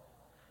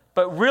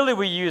 But really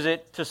we use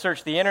it to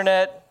search the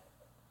internet.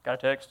 Got a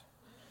text?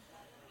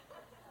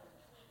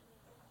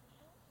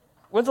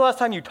 When's the last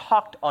time you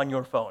talked on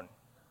your phone?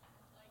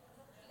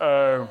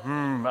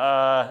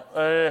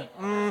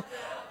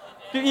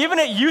 Even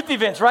at youth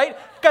events, right?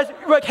 Guys,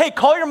 like, hey,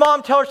 call your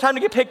mom, tell her it's time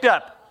to get picked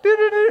up.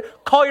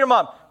 Call your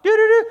mom.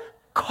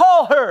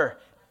 Call her.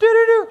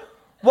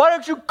 Why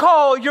don't you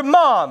call your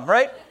mom,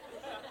 right?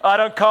 I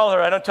don't call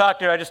her. I don't talk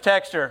to her. I just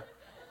text her.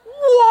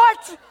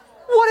 What?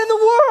 What in the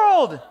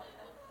world?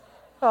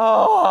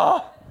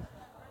 Oh.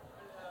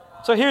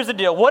 So here's the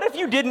deal. What if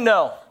you didn't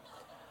know?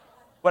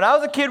 When I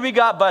was a kid, we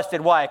got busted.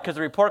 Why? Because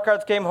the report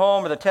cards came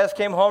home or the test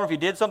came home. If you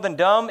did something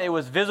dumb, it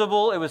was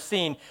visible. It was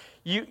seen.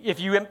 If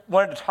you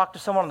wanted to talk to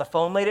someone on the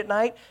phone late at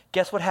night,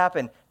 guess what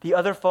happened? The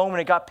other phone, when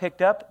it got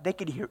picked up, they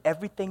could hear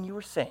everything you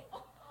were saying.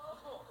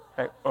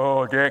 Like,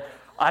 oh, Derek.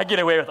 I get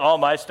away with all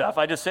my stuff.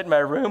 I just sit in my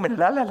room and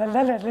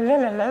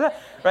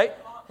right?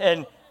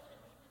 And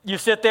you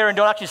sit there and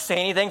don't actually say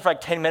anything for like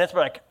 10 minutes,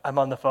 but like, I'm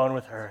on the phone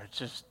with her. It's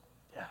just,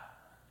 yeah.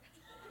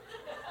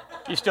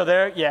 You still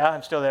there? Yeah,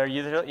 I'm still there.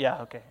 You there?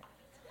 Yeah, okay.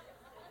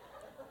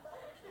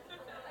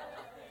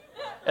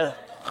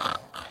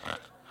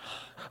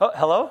 Oh,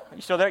 hello?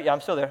 You still there? Yeah,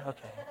 I'm still there.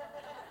 Okay.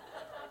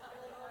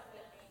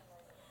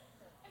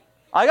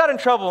 I got in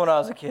trouble when I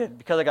was a kid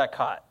because I got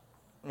caught.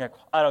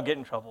 I don't get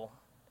in trouble.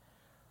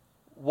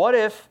 What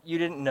if you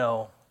didn't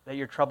know that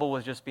your trouble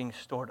was just being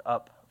stored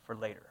up for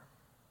later?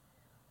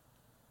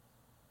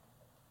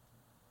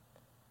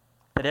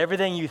 That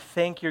everything you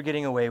think you're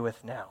getting away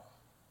with now,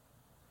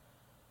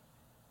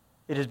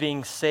 it is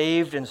being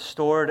saved and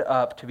stored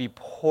up to be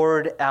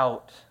poured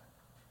out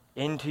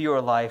into your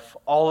life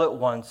all at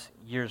once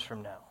years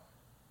from now.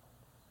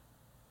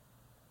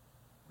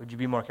 Would you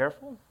be more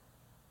careful?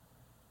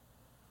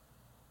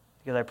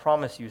 Because I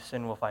promise you,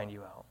 sin will find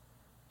you out.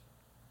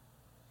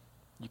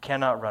 You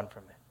cannot run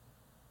from it.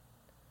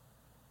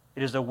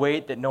 It is a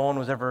weight that no one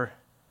was ever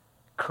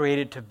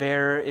created to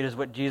bear. It is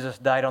what Jesus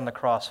died on the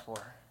cross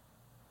for.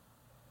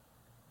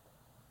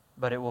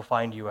 But it will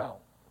find you out.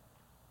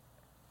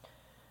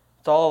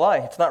 It's all a lie.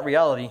 It's not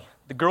reality.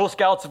 The Girl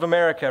Scouts of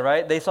America,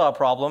 right? They saw a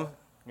problem.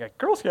 You're like,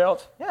 Girl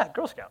Scouts? Yeah,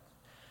 Girl Scouts.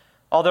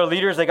 All their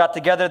leaders, they got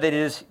together, they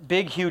did this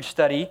big, huge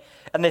study,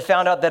 and they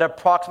found out that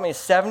approximately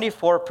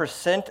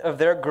 74% of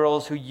their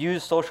girls who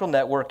used social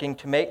networking,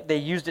 they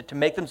used it to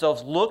make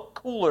themselves look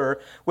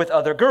cooler with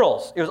other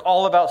girls. It was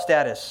all about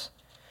status.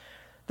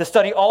 The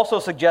study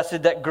also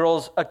suggested that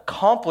girls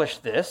accomplish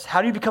this.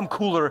 How do you become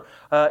cooler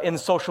in the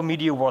social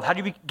media world? How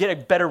do you get a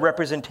better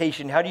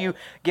representation? How do you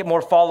get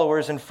more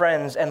followers and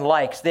friends and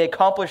likes? They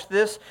accomplish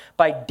this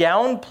by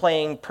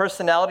downplaying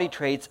personality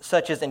traits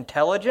such as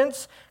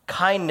intelligence,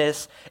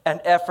 kindness, and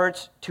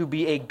efforts to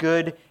be a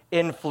good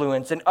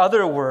influence. In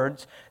other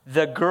words,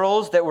 the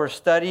girls that were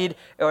studied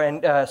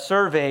and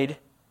surveyed,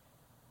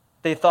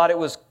 they thought it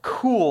was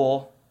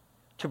cool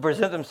to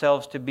present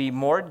themselves to be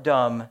more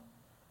dumb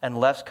and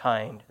less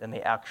kind than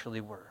they actually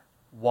were.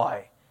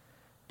 Why?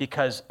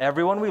 Because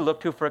everyone we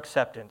look to for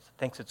acceptance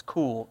thinks it's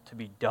cool to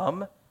be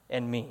dumb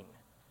and mean.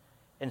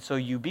 And so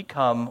you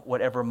become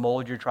whatever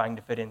mold you're trying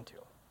to fit into.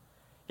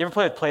 You ever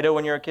play with Play-Doh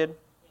when you were a kid?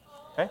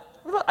 Okay?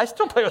 I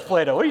still play with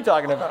Play-Doh. What are you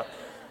talking about?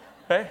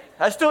 Okay?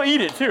 I still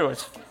eat it too.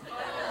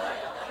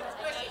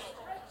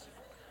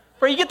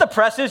 Where you get the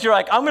presses, you're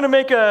like, I'm going to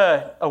make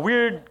a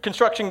weird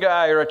construction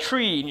guy or a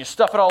tree, and you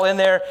stuff it all in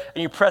there,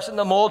 and you press it in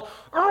the mold,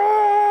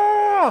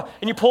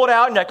 and you pull it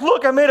out, and you're like,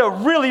 look, I made a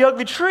really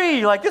ugly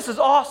tree. Like, this is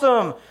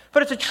awesome,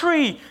 but it's a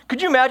tree.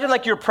 Could you imagine,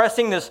 like, you're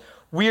pressing this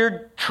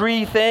weird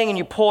tree thing, and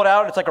you pull it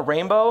out, and it's like a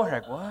rainbow? You're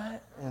like,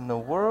 what in the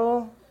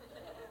world?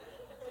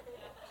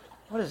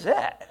 What is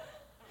that?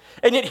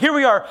 And yet here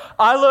we are.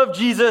 I love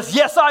Jesus.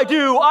 Yes, I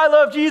do. I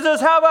love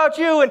Jesus. How about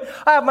you? And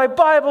I have my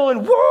Bible,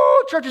 and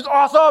woo, church is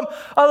awesome.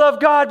 I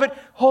love God, but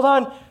hold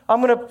on.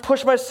 I'm going to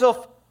push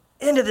myself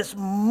into this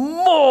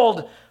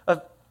mold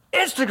of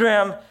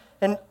Instagram,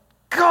 and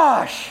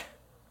gosh,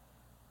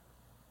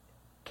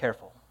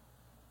 careful.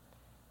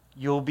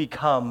 You'll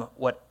become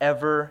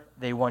whatever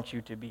they want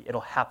you to be.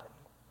 It'll happen.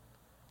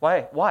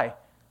 Why? Why?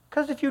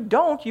 Because if you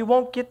don't, you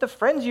won't get the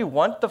friends you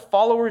want, the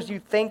followers you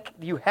think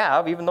you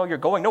have, even though you're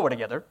going nowhere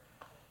together.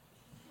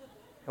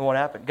 It won't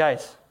happen.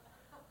 Guys,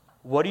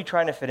 what are you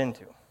trying to fit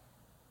into?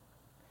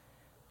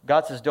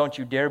 God says, don't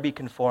you dare be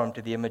conformed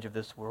to the image of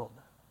this world.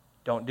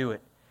 Don't do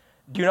it.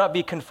 Do not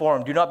be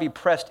conformed. Do not be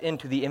pressed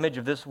into the image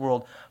of this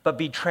world, but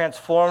be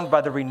transformed by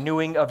the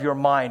renewing of your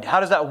mind. How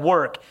does that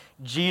work?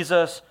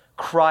 Jesus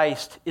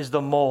Christ is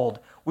the mold.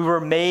 We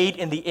were made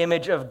in the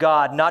image of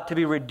God, not to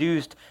be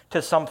reduced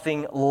to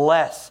something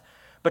less,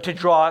 but to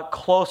draw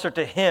closer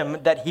to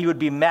Him, that He would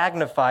be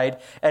magnified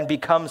and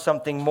become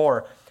something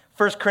more.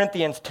 1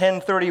 Corinthians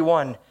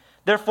 10:31.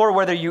 Therefore,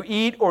 whether you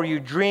eat or you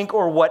drink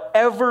or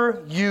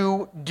whatever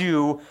you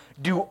do,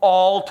 do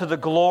all to the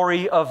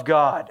glory of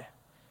God.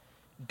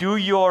 Do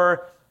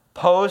your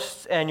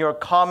posts and your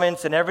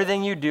comments and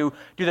everything you do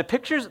the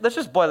pictures, let's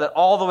just boil it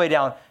all the way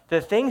down.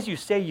 The things you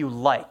say you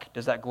like,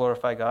 does that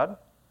glorify God?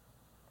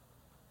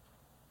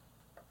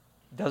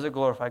 Does it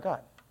glorify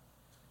God?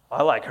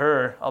 I like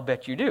her, I'll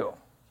bet you do.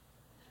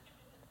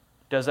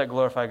 Does that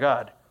glorify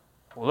God?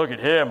 Well, look at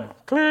him.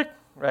 Click.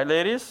 Right,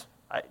 ladies?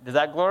 Does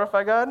that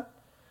glorify God?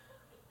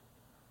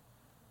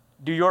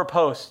 Do your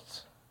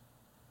posts.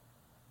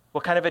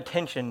 What kind of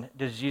attention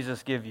does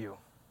Jesus give you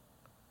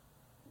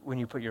when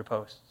you put your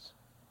posts?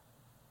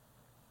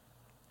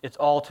 It's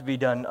all to be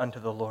done unto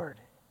the Lord.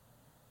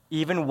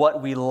 Even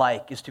what we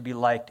like is to be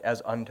liked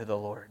as unto the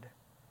Lord.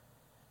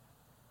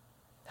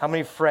 How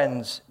many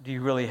friends do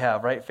you really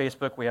have, right?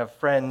 Facebook, we have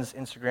friends.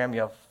 Instagram,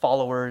 you have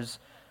followers.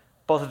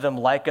 Both of them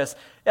like us.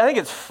 I think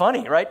it's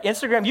funny, right?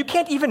 Instagram, you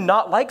can't even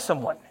not like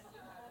someone.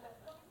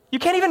 You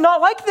can't even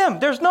not like them.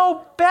 There's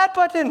no bad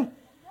button.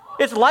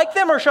 It's like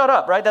them or shut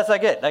up, right? That's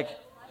like it.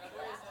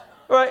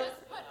 Right?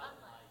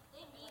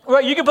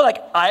 Right, you can put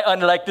I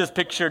unlike this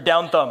picture,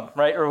 down thumb,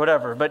 right? Or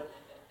whatever. But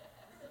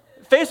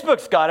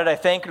Facebook's got it, I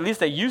think. At least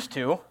they used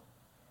to.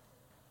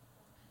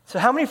 So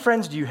how many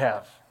friends do you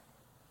have?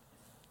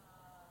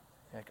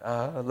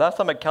 Last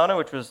time I counted,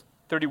 which was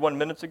 31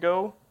 minutes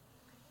ago.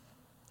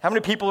 How many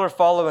people are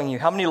following you?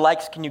 How many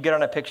likes can you get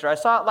on a picture? I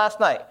saw it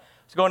last night. I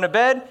was going to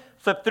bed,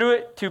 flipped through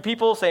it, 2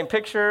 people, same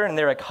picture, and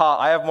they're like, ha,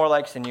 I have more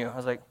likes than you. I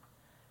was like,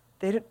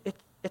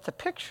 it's a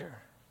picture.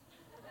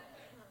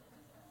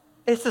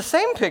 It's the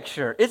same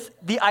picture. It's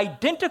the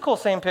identical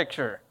same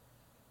picture,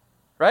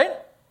 right?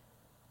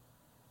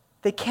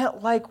 They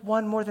can't like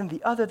one more than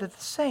the other. They're the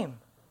same.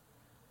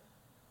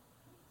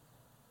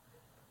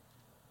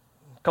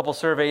 A couple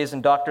surveys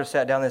and doctors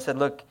sat down and they said,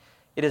 look,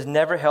 it is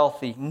never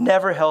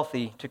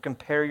healthy to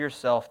compare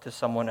yourself to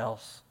someone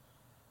else.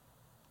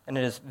 And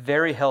it is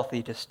very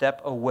healthy to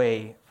step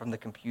away from the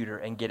computer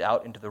and get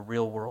out into the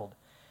real world.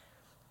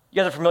 You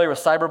guys are familiar with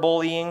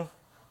cyberbullying?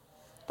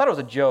 I thought it was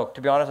a joke,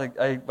 to be honest.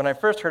 When I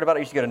first heard about it,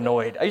 I used to get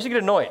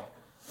annoyed.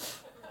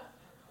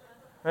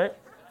 Right?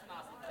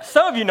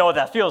 Some of you know what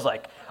that feels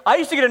like. I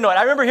used to get annoyed.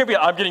 I remember hearing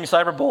people, I'm getting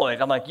cyberbullied.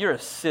 I'm like, you're a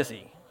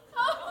sissy.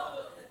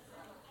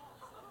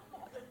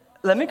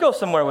 Let me go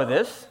somewhere with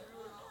this.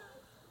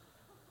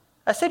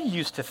 I said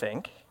used to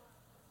think.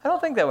 I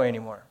don't think that way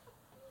anymore.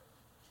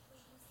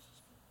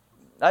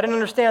 I didn't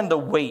understand the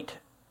weight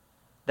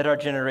that our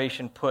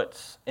generation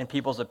puts in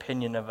people's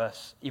opinion of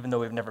us, even though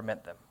we've never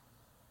met them.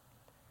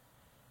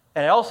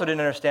 And I also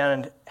didn't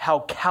understand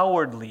how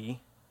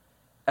cowardly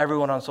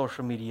everyone on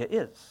social media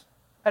is.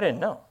 I didn't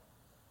know.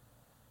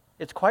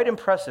 It's quite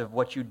impressive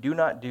what you do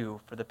not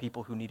do for the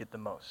people who need it the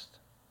most.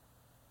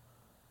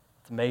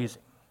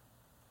 amazing.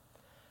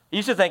 You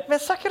used to think, man,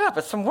 suck it up.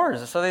 It's some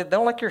words. So they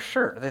don't like your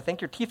shirt. Or they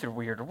think your teeth are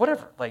weird or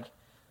whatever. Like,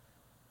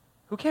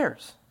 who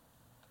cares?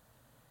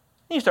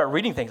 And you start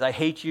reading things. I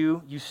hate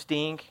you. You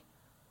stink.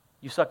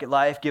 You suck at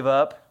life. Give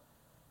up.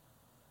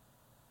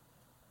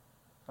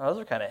 Oh,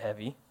 those are kind of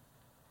heavy.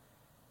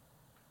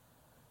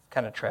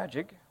 Kind of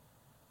tragic.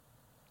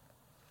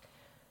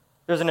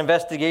 There's an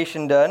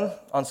investigation done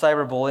on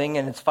cyberbullying,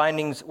 and its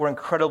findings were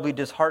incredibly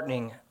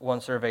disheartening, one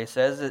survey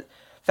says. It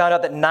found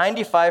out that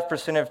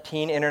 95% of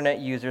teen internet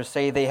users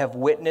say they have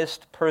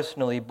witnessed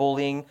personally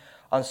bullying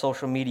on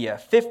social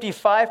media.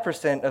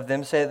 55% of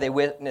them say they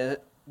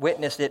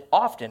witnessed it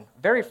often,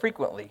 very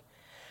frequently.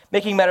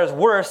 Making matters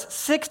worse,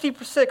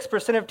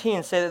 66% of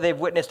teens say that they've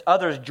witnessed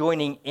others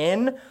joining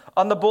in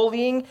on the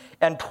bullying,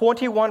 and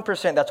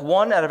 21%, that's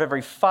 1 out of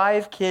every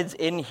 5 kids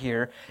in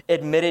here,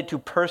 admitted to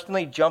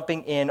personally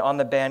jumping in on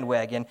the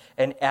bandwagon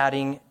and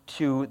adding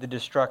to the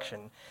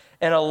destruction.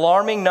 An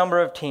alarming number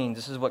of teens,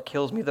 this is what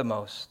kills me the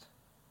most,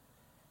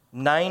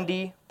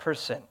 90%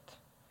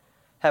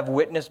 have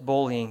witnessed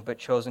bullying but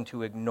chosen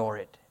to ignore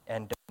it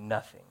and do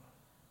nothing.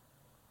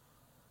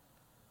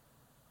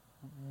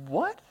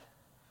 What?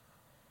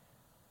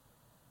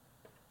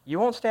 You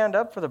won't stand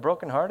up for the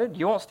brokenhearted?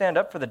 You won't stand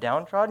up for the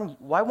downtrodden?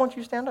 Why won't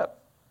you stand up?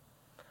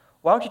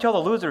 Why don't you tell the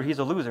loser he's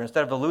a loser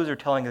instead of the loser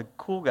telling the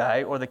cool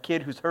guy or the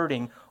kid who's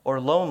hurting or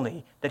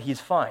lonely that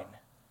he's fine?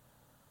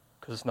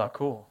 Because it's not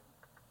cool.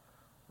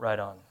 Right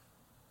on.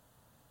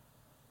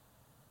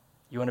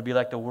 You want to be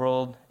like the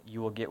world,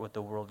 you will get what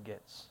the world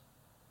gets.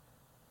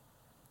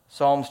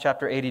 Psalms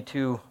chapter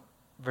 82,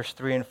 verse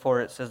 3 and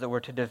 4, it says that we're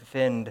to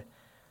defend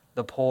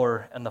the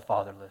poor and the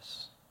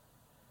fatherless.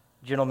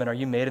 Gentlemen, are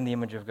you made in the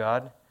image of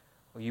God?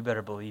 Well, you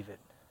better believe it.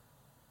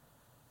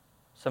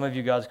 Some of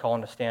you God's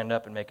calling to stand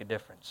up and make a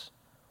difference.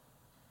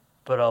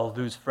 But I'll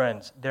lose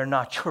friends. They're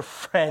not your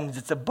friends.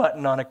 It's a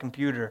button on a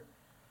computer.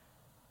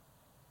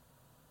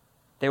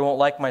 They won't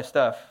like my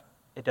stuff.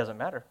 It doesn't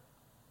matter.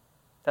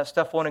 That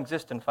stuff won't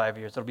exist in 5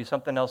 years. It'll be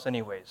something else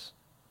anyways.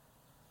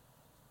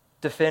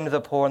 Defend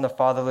the poor and the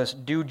fatherless.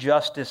 Do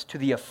justice to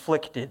the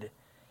afflicted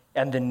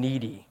and the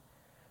needy.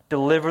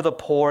 Deliver the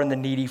poor and the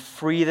needy.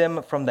 Free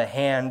them from the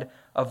hand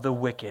of the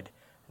wicked.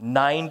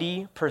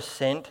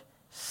 90%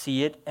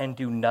 see it and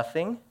do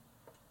nothing.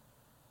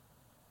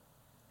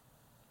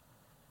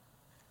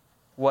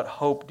 What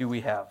hope do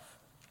we have?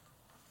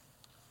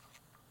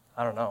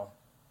 I don't know.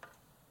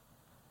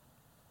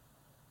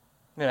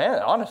 I mean,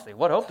 honestly,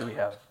 what hope do we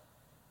have?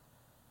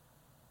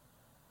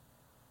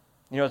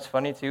 You know what's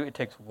funny too? It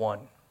takes one.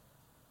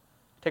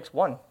 It takes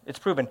one. It's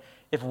proven.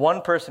 If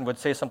one person would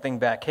say something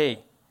back,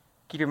 hey,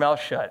 keep your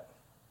mouth shut.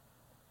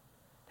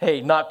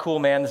 Hey, not cool,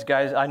 man. This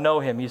guy, I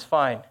know him. He's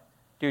fine.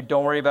 Dude,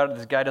 don't worry about it.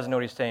 This guy doesn't know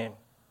what he's saying.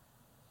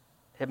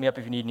 Hit me up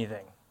if you need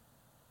anything.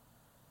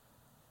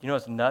 You know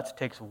what's nuts? It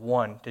takes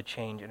one to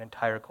change an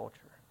entire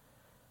culture.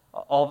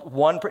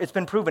 It's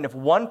been proven if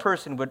one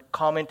person would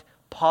comment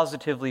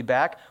positively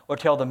back or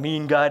tell the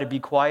mean guy to be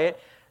quiet,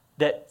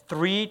 that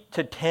 3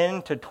 to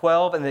 10 to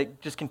 12, and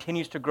it just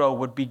continues to grow,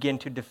 would begin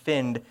to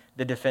defend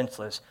the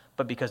defenseless.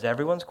 But because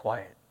everyone's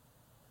quiet,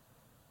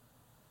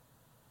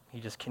 he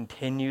just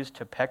continues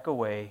to peck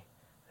away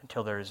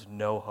until there is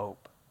no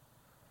hope.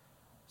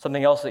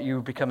 Something else that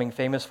you're becoming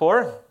famous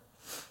for,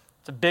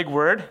 it's a big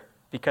word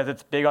because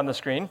it's big on the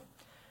screen.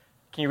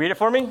 Can you read it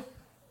for me?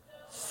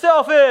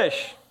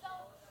 Selfish.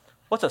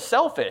 What's a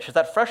selfish? Is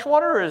that fresh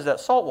water or is that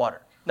salt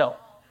water? No,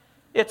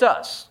 it's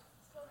us.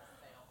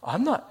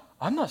 I'm not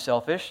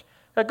selfish.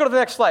 Now go to the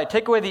next slide.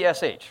 Take away the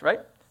SH,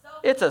 right?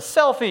 It's a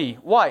selfie.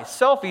 Why?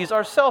 Selfies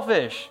are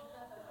selfish.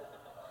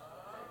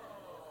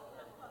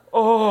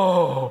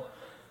 Oh.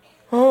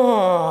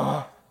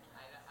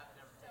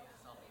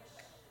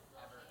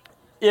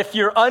 If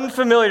you're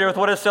unfamiliar with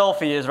what a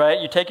selfie is,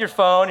 right? You take your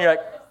phone, you're like,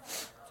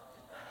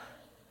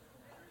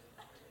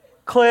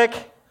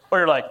 click, or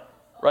you're like,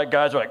 right,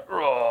 guys are like,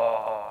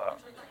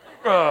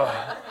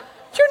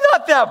 you're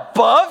not that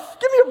buff.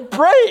 Give me a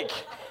break.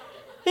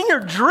 In your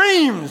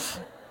dreams.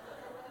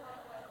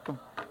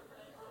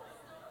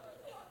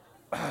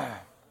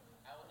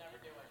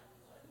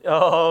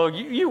 Oh,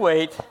 you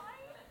wait.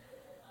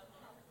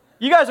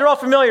 You guys are all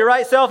familiar,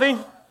 right, selfie?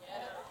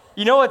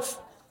 You know what's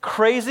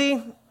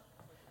crazy?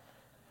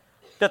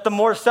 That the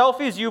more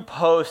selfies you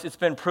post, it's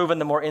been proven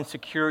the more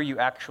insecure you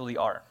actually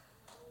are.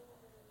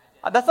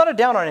 That's not a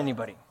down on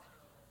anybody.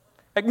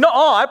 Like, no,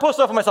 I post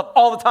stuff of myself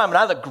all the time and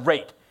I look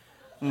great.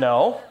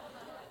 No.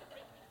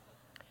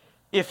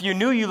 If you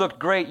knew you looked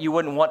great, you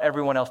wouldn't want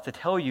everyone else to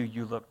tell you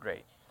you look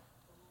great.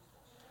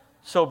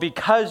 So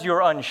because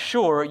you're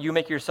unsure, you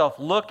make yourself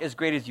look as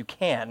great as you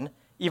can,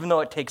 even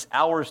though it takes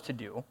hours to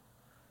do.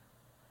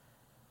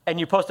 And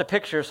you post a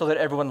picture so that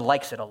everyone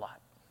likes it a lot.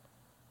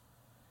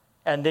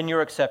 And then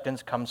your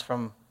acceptance comes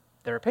from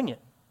their opinion.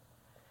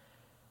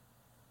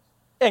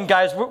 And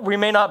guys, we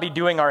may not be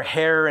doing our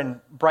hair and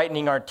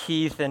brightening our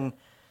teeth and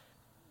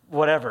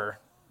whatever,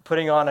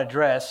 putting on a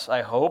dress,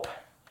 I hope.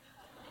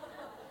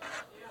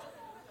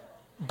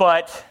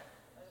 But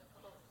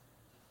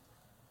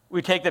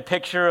we take the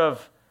picture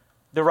of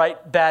the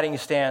right batting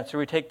stance, or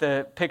we take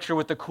the picture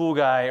with the cool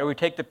guy, or we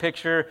take the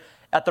picture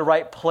at the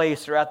right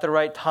place or at the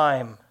right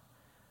time.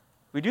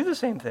 We do the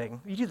same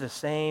thing. We do the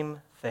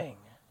same thing.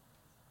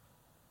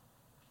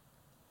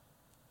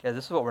 Yeah,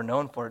 this is what we're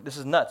known for. This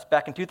is nuts.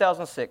 Back in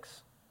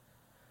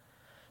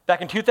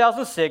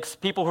 2006,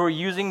 people who were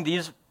using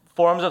these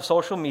forms of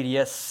social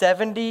media,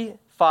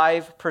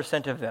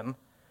 75% of them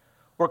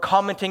were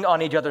commenting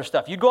on each other's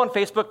stuff. You'd go on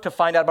Facebook to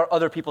find out about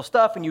other people's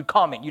stuff, and you'd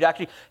comment. You'd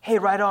actually, hey,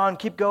 right on,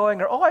 keep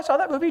going, or, oh, I saw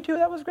that movie too,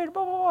 that was great,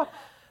 blah, blah,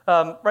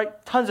 blah.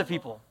 Right? Tons of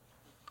people.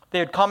 They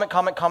would comment.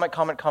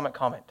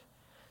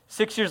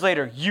 6 years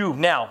later, you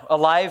now,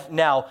 alive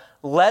now,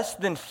 less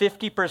than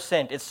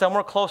 50%, it's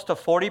somewhere close to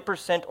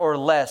 40% or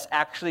less,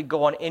 actually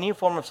go on any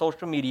form of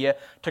social media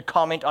to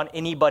comment on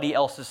anybody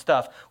else's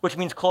stuff, which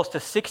means close to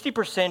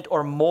 60%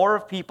 or more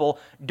of people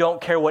don't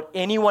care what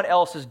anyone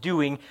else is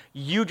doing.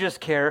 You just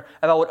care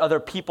about what other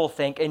people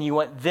think, and you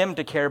want them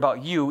to care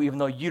about you, even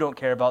though you don't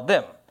care about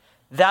them.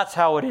 That's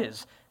how it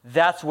is.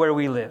 That's where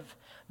we live.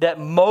 That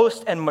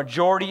most and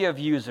majority of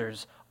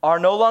users are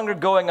no longer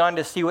going on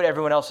to see what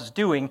everyone else is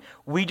doing.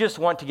 We just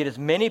want to get as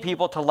many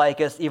people to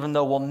like us, even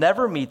though we'll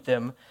never meet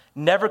them,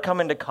 never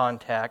come into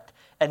contact,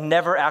 and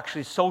never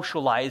actually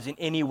socialize in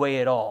any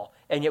way at all.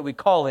 And yet we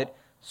call it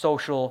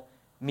social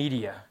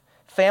media.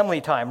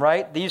 Family time,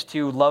 right? These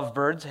two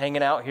lovebirds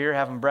hanging out here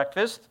having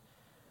breakfast.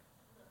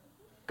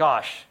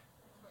 Gosh.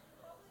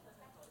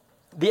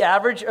 The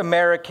average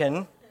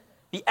American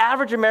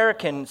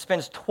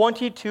spends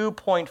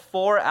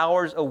 22.4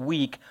 hours a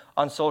week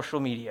on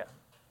social media.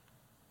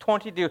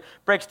 22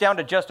 breaks down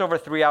to just over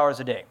 3 hours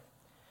a day,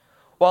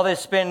 while they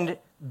spend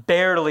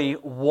barely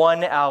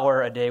 1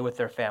 hour a day with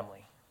their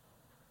family.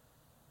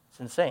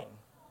 It's insane.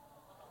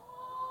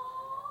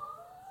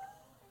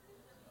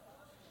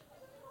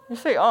 You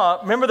say, oh,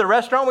 remember the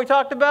restaurant we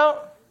talked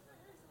about?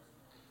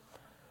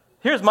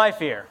 Here's my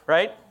fear,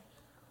 right?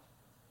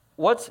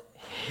 What's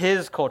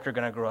his culture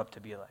going to grow up to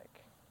be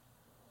like?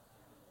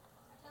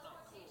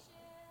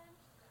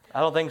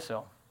 I don't think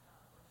so.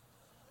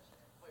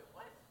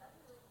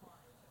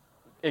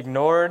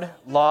 Ignored,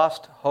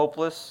 lost,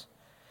 hopeless.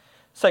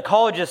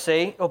 Psychologists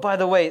say, oh, by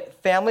the way,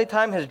 family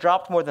time has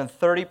dropped more than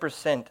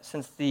 30%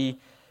 since the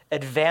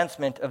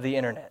advancement of the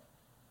internet.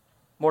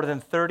 More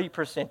than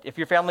 30%. If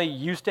your family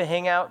used to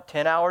hang out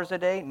 10 hours a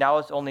day, now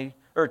it's only,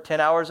 or 10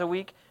 hours a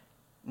week,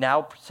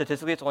 now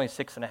statistically it's only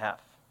 6.5.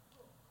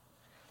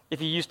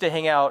 If you used to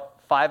hang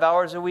out 5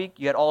 hours a week,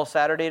 you had all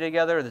Saturday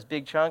together, this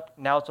big chunk,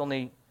 now it's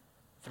only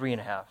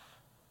 3.5.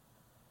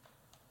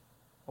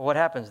 What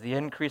happens? The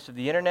increase of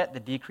the internet, the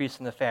decrease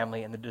in the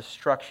family, and the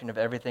destruction of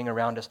everything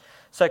around us.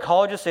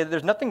 Psychologists say that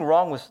there's nothing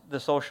wrong with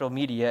the social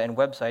media and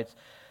websites,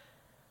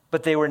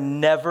 but they were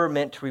never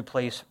meant to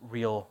replace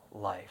real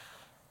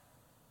life.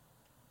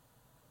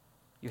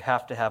 You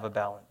have to have a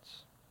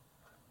balance.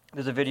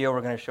 There's a video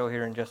we're going to show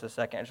here in just a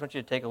second. I just want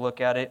you to take a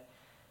look at it.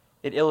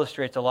 It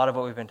illustrates a lot of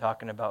what we've been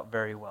talking about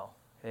very well.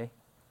 Okay?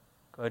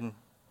 Go ahead and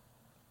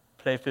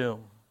play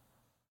film.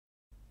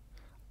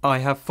 I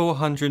have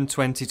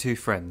 422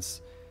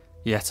 friends.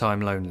 Yet I'm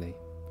lonely.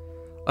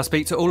 I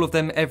speak to all of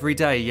them every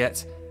day,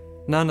 yet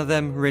none of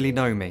them really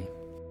know me.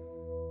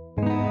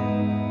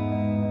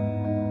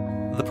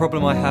 The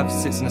problem I have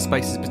sits in the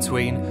spaces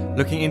between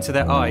looking into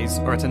their eyes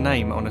or at a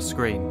name on a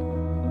screen.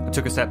 I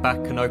took a step back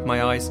and opened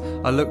my eyes.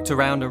 I looked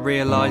around and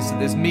realised that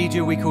this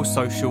media we call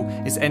social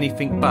is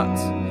anything but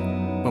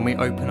when we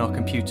open our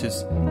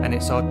computers and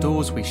it's our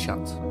doors we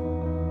shut.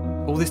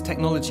 All this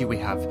technology we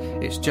have,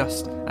 it's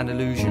just an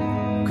illusion.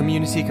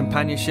 Community,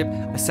 companionship,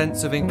 a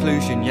sense of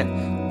inclusion. Yet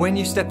when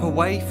you step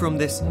away from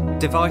this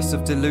device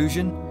of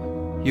delusion,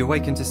 you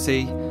awaken to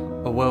see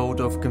a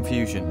world of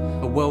confusion,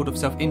 a world of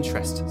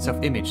self-interest,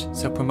 self-image,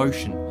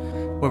 self-promotion,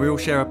 where we all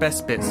share our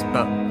best bits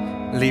but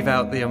leave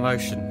out the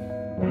emotion.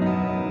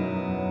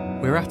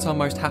 We're at our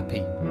most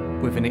happy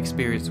with an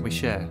experience we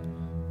share,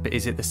 but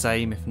is it the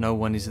same if no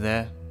one is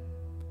there?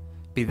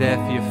 Be there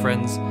for your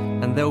friends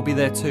and they'll be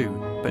there too,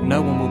 but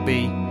no one will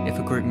be if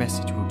a group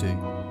message will do.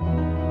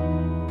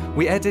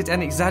 We edit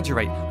and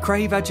exaggerate,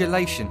 crave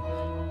adulation.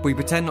 We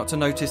pretend not to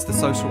notice the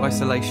social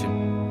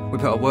isolation. We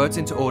put our words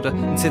into order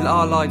until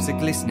our lives are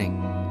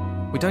glistening.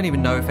 We don't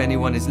even know if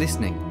anyone is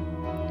listening.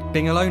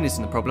 Being alone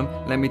isn't the problem.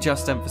 Let me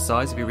just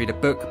emphasise, if you read a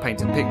book,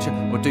 paint a picture,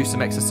 or do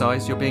some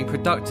exercise, you're being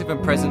productive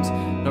and present,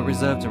 not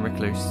reserved and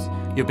recluse.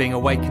 You're being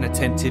awake and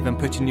attentive and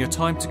putting your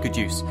time to good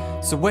use.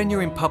 So when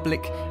you're in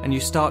public and you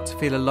start to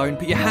feel alone,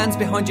 put your hands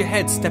behind your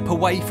head, step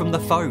away from the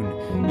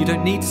phone. You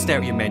don't need to stare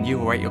at your menu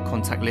or at your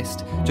contact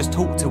list. Just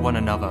talk to one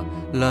another.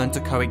 Learn to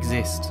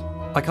coexist.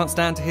 I can't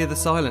stand to hear the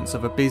silence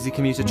of a busy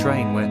commuter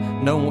train where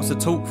no one wants to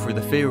talk through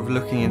the fear of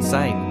looking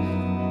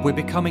insane. We're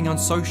becoming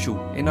unsocial.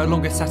 It no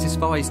longer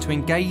satisfies to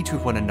engage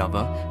with one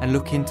another and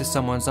look into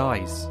someone's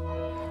eyes.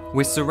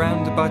 We're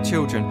surrounded by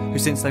children who,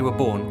 since they were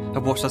born,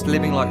 have watched us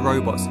living like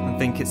robots and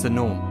think it's the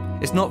norm.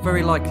 It's not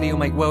very likely you'll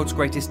make world's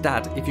greatest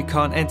dad if you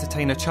can't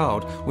entertain a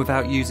child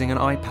without using an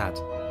iPad.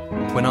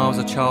 When I was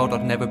a child,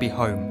 I'd never be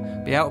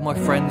home, but Be out with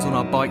my friends on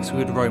our bikes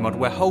we would roam. I'd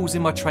wear holes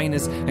in my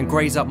trainers and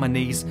graze up my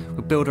knees.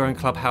 We'd build our own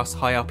clubhouse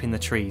high up in the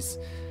trees.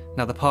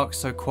 Now the park's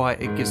so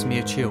quiet it gives me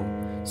a chill.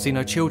 See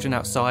no children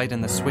outside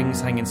and the swings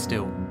hanging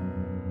still.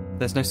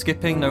 There's no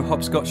skipping, no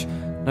hopscotch,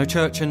 no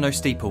church and no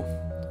steeple.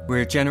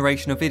 We're a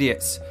generation of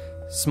idiots,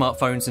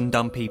 smartphones and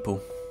dumb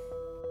people.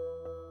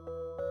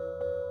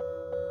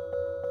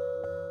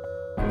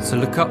 So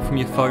look up from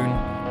your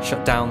phone,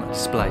 shut down the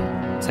display.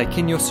 Take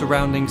in your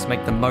surroundings,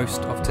 make the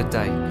most of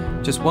today.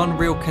 Just one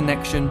real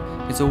connection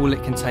is all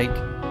it can take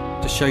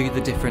to show you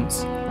the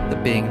difference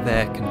that being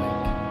there can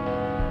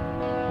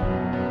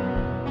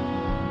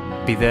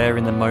make. Be there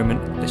in the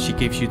moment that she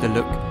gives you the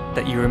look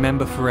that you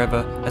remember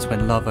forever as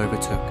when love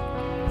overtook.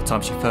 The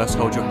time she first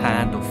holds your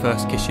hand or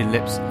first kiss your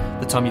lips.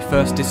 The time you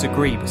first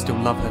disagree but still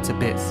love her to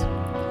bits.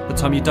 The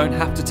time you don't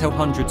have to tell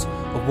hundreds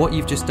of what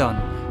you've just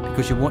done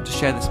because you want to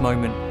share this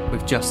moment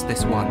with just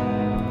this one.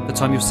 The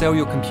time you'll sell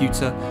your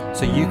computer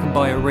so you can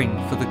buy a ring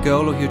for the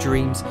girl of your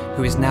dreams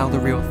who is now the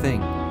real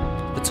thing.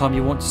 The time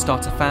you want to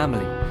start a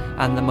family,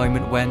 and the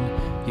moment when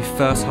you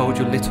first hold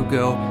your little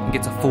girl and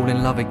get to fall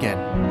in love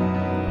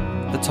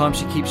again. The time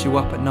she keeps you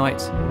up at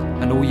night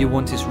and all you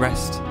want is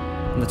rest,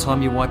 and the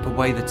time you wipe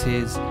away the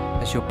tears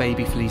as your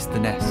baby flees the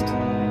nest.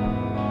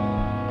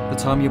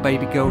 The time your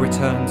baby girl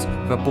returns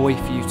with a boy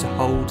for you to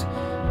hold,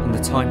 and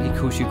the time he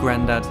calls you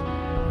granddad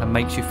and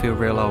makes you feel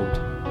real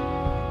old.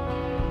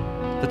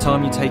 The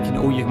time you take in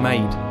all you've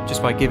made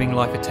just by giving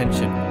life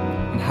attention,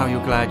 and how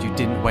you're glad you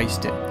didn't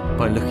waste it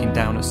by looking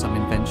down at some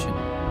invention.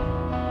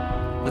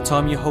 The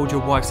time you hold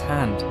your wife's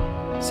hand,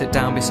 sit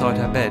down beside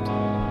her bed,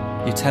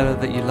 you tell her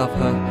that you love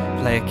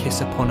her, lay a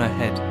kiss upon her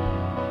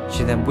head.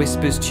 She then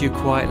whispers to you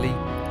quietly,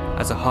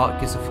 as her heart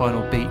gives a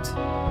final beat,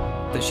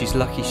 that she's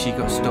lucky she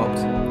got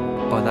stopped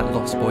by that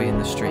lost boy in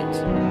the street.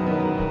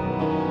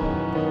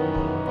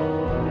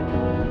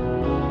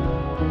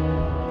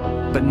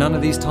 But none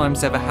of these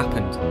times ever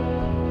happened.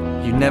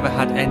 You never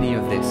had any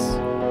of this.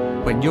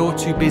 When you're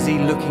too busy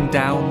looking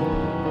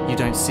down, you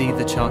don't see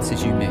the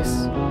chances you miss.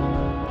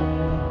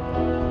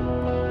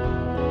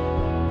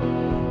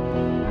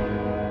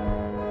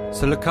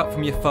 So look up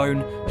from your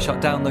phone, shut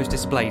down those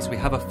displays. We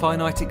have a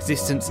finite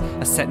existence,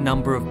 a set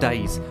number of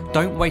days.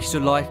 Don't waste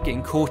your life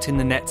getting caught in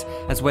the net,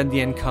 as when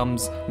the end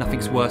comes,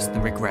 nothing's worse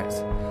than regret.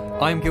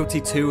 I am guilty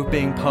too of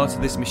being part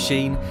of this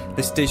machine,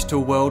 this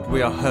digital world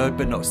we are heard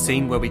but not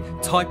seen, where we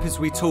type as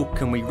we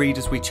talk and we read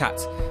as we chat,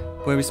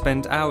 where we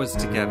spend hours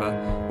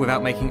together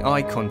without making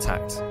eye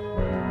contact.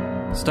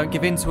 So don't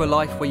give in to a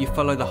life where you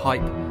follow the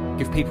hype.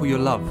 Give people your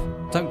love,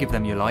 don't give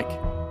them your like.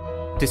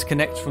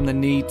 Disconnect from the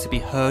need to be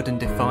heard and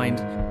defined.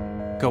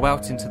 Go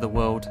out into the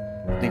world,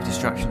 leave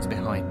distractions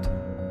behind.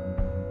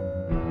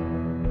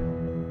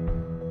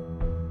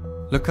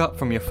 Look up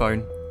from your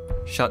phone,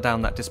 shut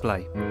down that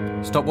display.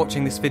 Stop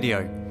watching this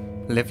video,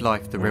 live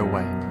life the real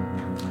way.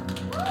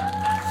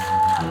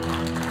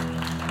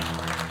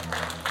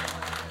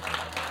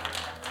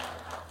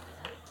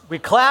 We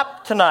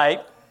clap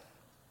tonight,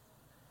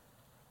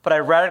 but I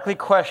radically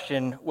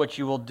question what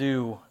you will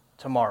do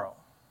tomorrow.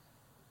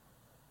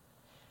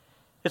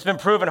 It's been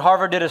proven.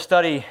 Harvard did a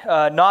study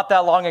not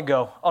that long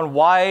ago on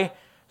why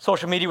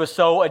social media was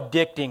so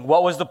addicting.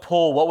 What was the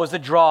pull? What was the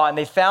draw? And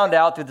they found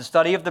out through the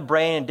study of the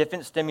brain and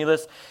different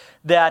stimulus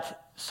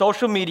that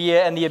social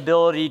media and the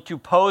ability to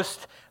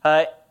post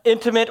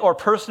intimate or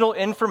personal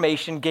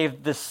information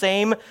gave the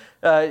same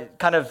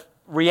kind of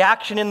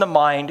reaction in the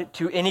mind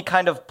to any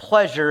kind of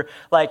pleasure,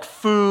 like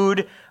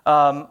food,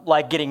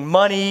 like getting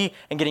money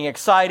and getting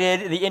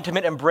excited, the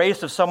intimate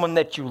embrace of someone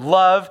that you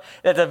love.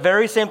 That's the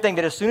very same thing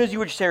that as soon as you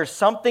would share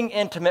something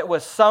intimate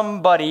with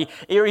somebody,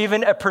 or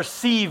even a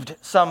perceived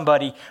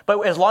somebody,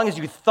 but as long as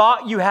you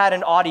thought you had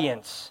an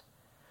audience,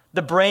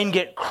 the brain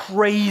get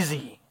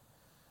crazy.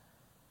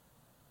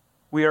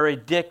 We are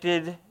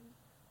addicted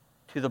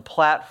to the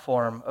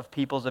platform of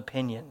people's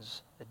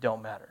opinions that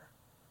don't matter.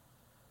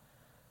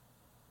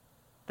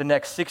 The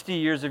next 60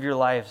 years of your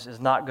lives is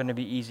not going to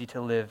be easy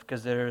to live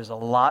because there is a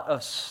lot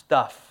of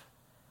stuff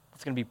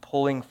that's going to be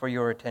pulling for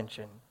your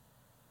attention.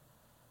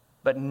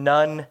 But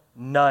none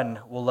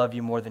will love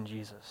you more than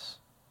Jesus.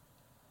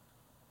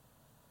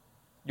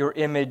 Your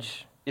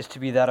image is to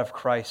be that of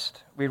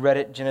Christ. We read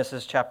it in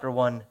Genesis chapter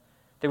 1,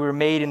 that we were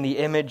made in the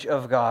image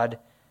of God.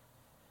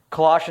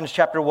 Colossians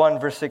chapter 1,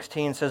 verse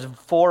 16 says,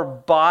 "For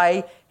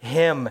by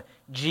him,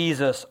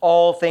 Jesus,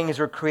 all things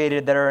were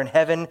created that are in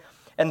heaven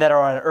and that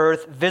are on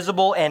earth,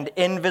 visible and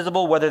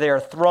invisible, whether they are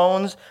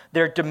thrones,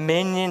 their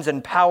dominions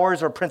and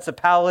powers, or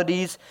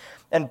principalities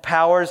and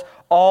powers.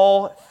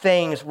 All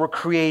things were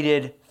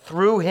created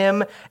through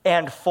him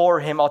and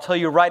for him." I'll tell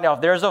you right now,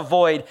 if there's a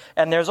void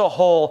and there's a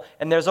hole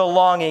and there's a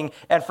longing,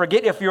 and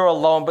forget if you're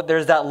alone, but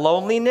there's that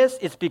loneliness,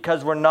 it's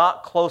because we're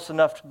not close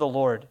enough to the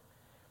Lord.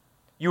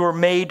 You were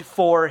made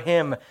for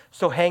him,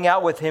 so hang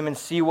out with him and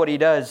see what he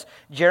does.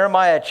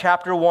 Jeremiah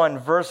chapter 1,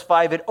 verse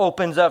 5, it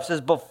opens up,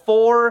 says,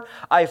 "Before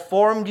I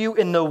formed you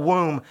in the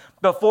womb,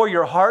 before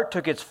your heart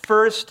took its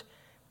first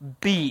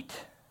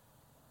beat,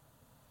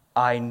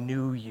 I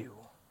knew you.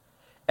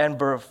 And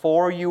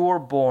before you were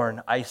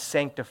born, I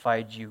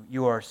sanctified you.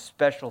 You are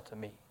special to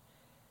me.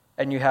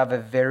 And you have a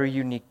very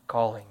unique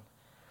calling.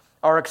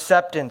 Our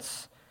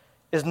acceptance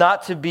is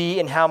not to be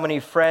in how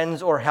many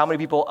friends or how many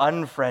people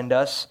unfriend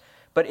us,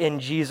 but in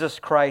Jesus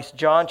Christ.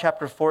 John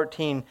chapter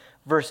 14,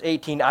 verse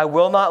 18, I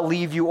will not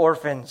leave you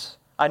orphans.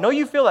 I know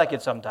you feel like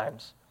it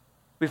sometimes.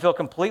 We feel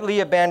completely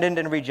abandoned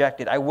and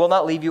rejected. I will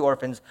not leave you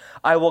orphans.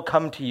 I will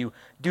come to you.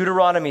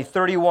 Deuteronomy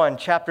 31,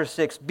 chapter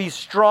 6, be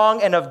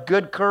strong and of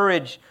good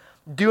courage.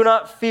 Do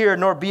not fear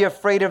nor be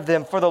afraid of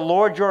them, for the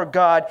Lord your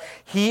God,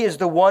 He is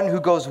the one who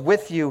goes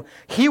with you.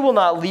 He will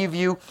not leave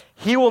you.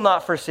 He will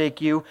not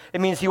forsake you. It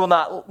means He will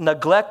not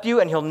neglect you,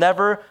 and He'll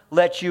never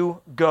let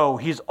you go.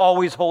 He's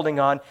always holding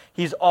on.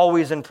 He's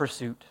always in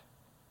pursuit.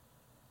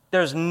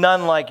 There's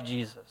none like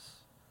Jesus.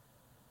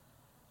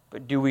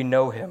 But do we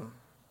know Him?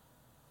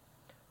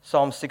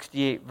 Psalm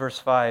 68, verse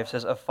 5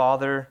 says, a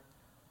father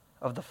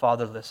of the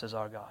fatherless is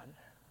our God.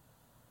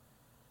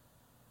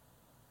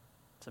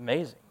 It's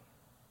amazing.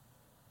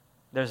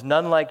 There's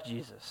none like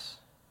Jesus.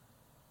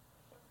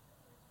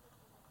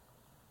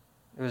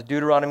 It was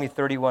Deuteronomy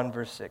 31,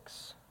 verse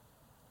 6.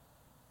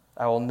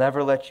 I will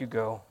never let you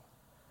go,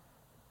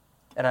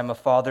 and I'm a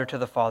father to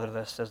the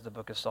fatherless, says the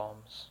book of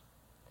Psalms.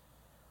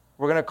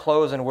 We're going to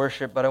close in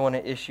worship, but I want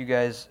to issue you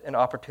guys an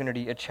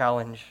opportunity, a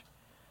challenge,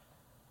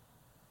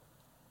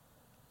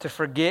 to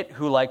forget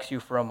who likes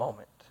you for a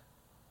moment.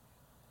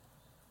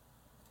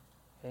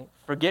 Okay?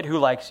 Forget who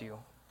likes you.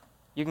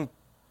 You can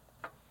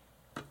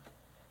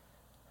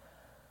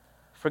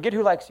forget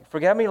who likes you.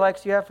 Forget how many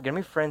likes you have. Forget how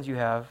many friends you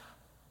have.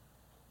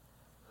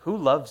 Who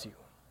loves you?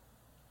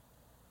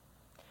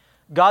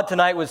 God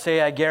tonight would say,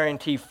 I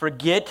guarantee,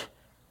 forget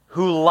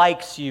who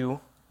likes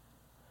you,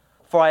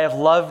 for I have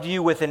loved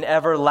you with an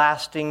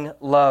everlasting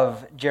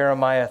love.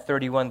 Jeremiah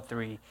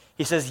 31:3.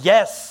 He says,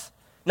 yes.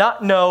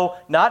 Not no,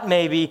 not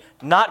maybe,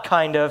 not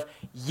kind of.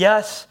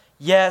 Yes,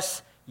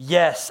 yes,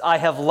 yes. I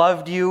have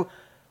loved you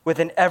with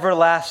an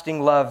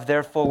everlasting love.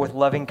 Therefore, with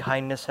loving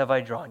kindness have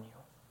I drawn you.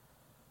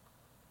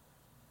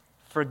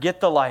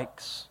 Forget the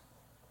likes.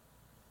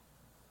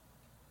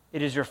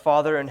 It is your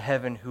Father in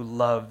heaven who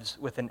loves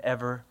with an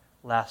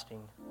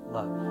everlasting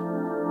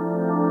love.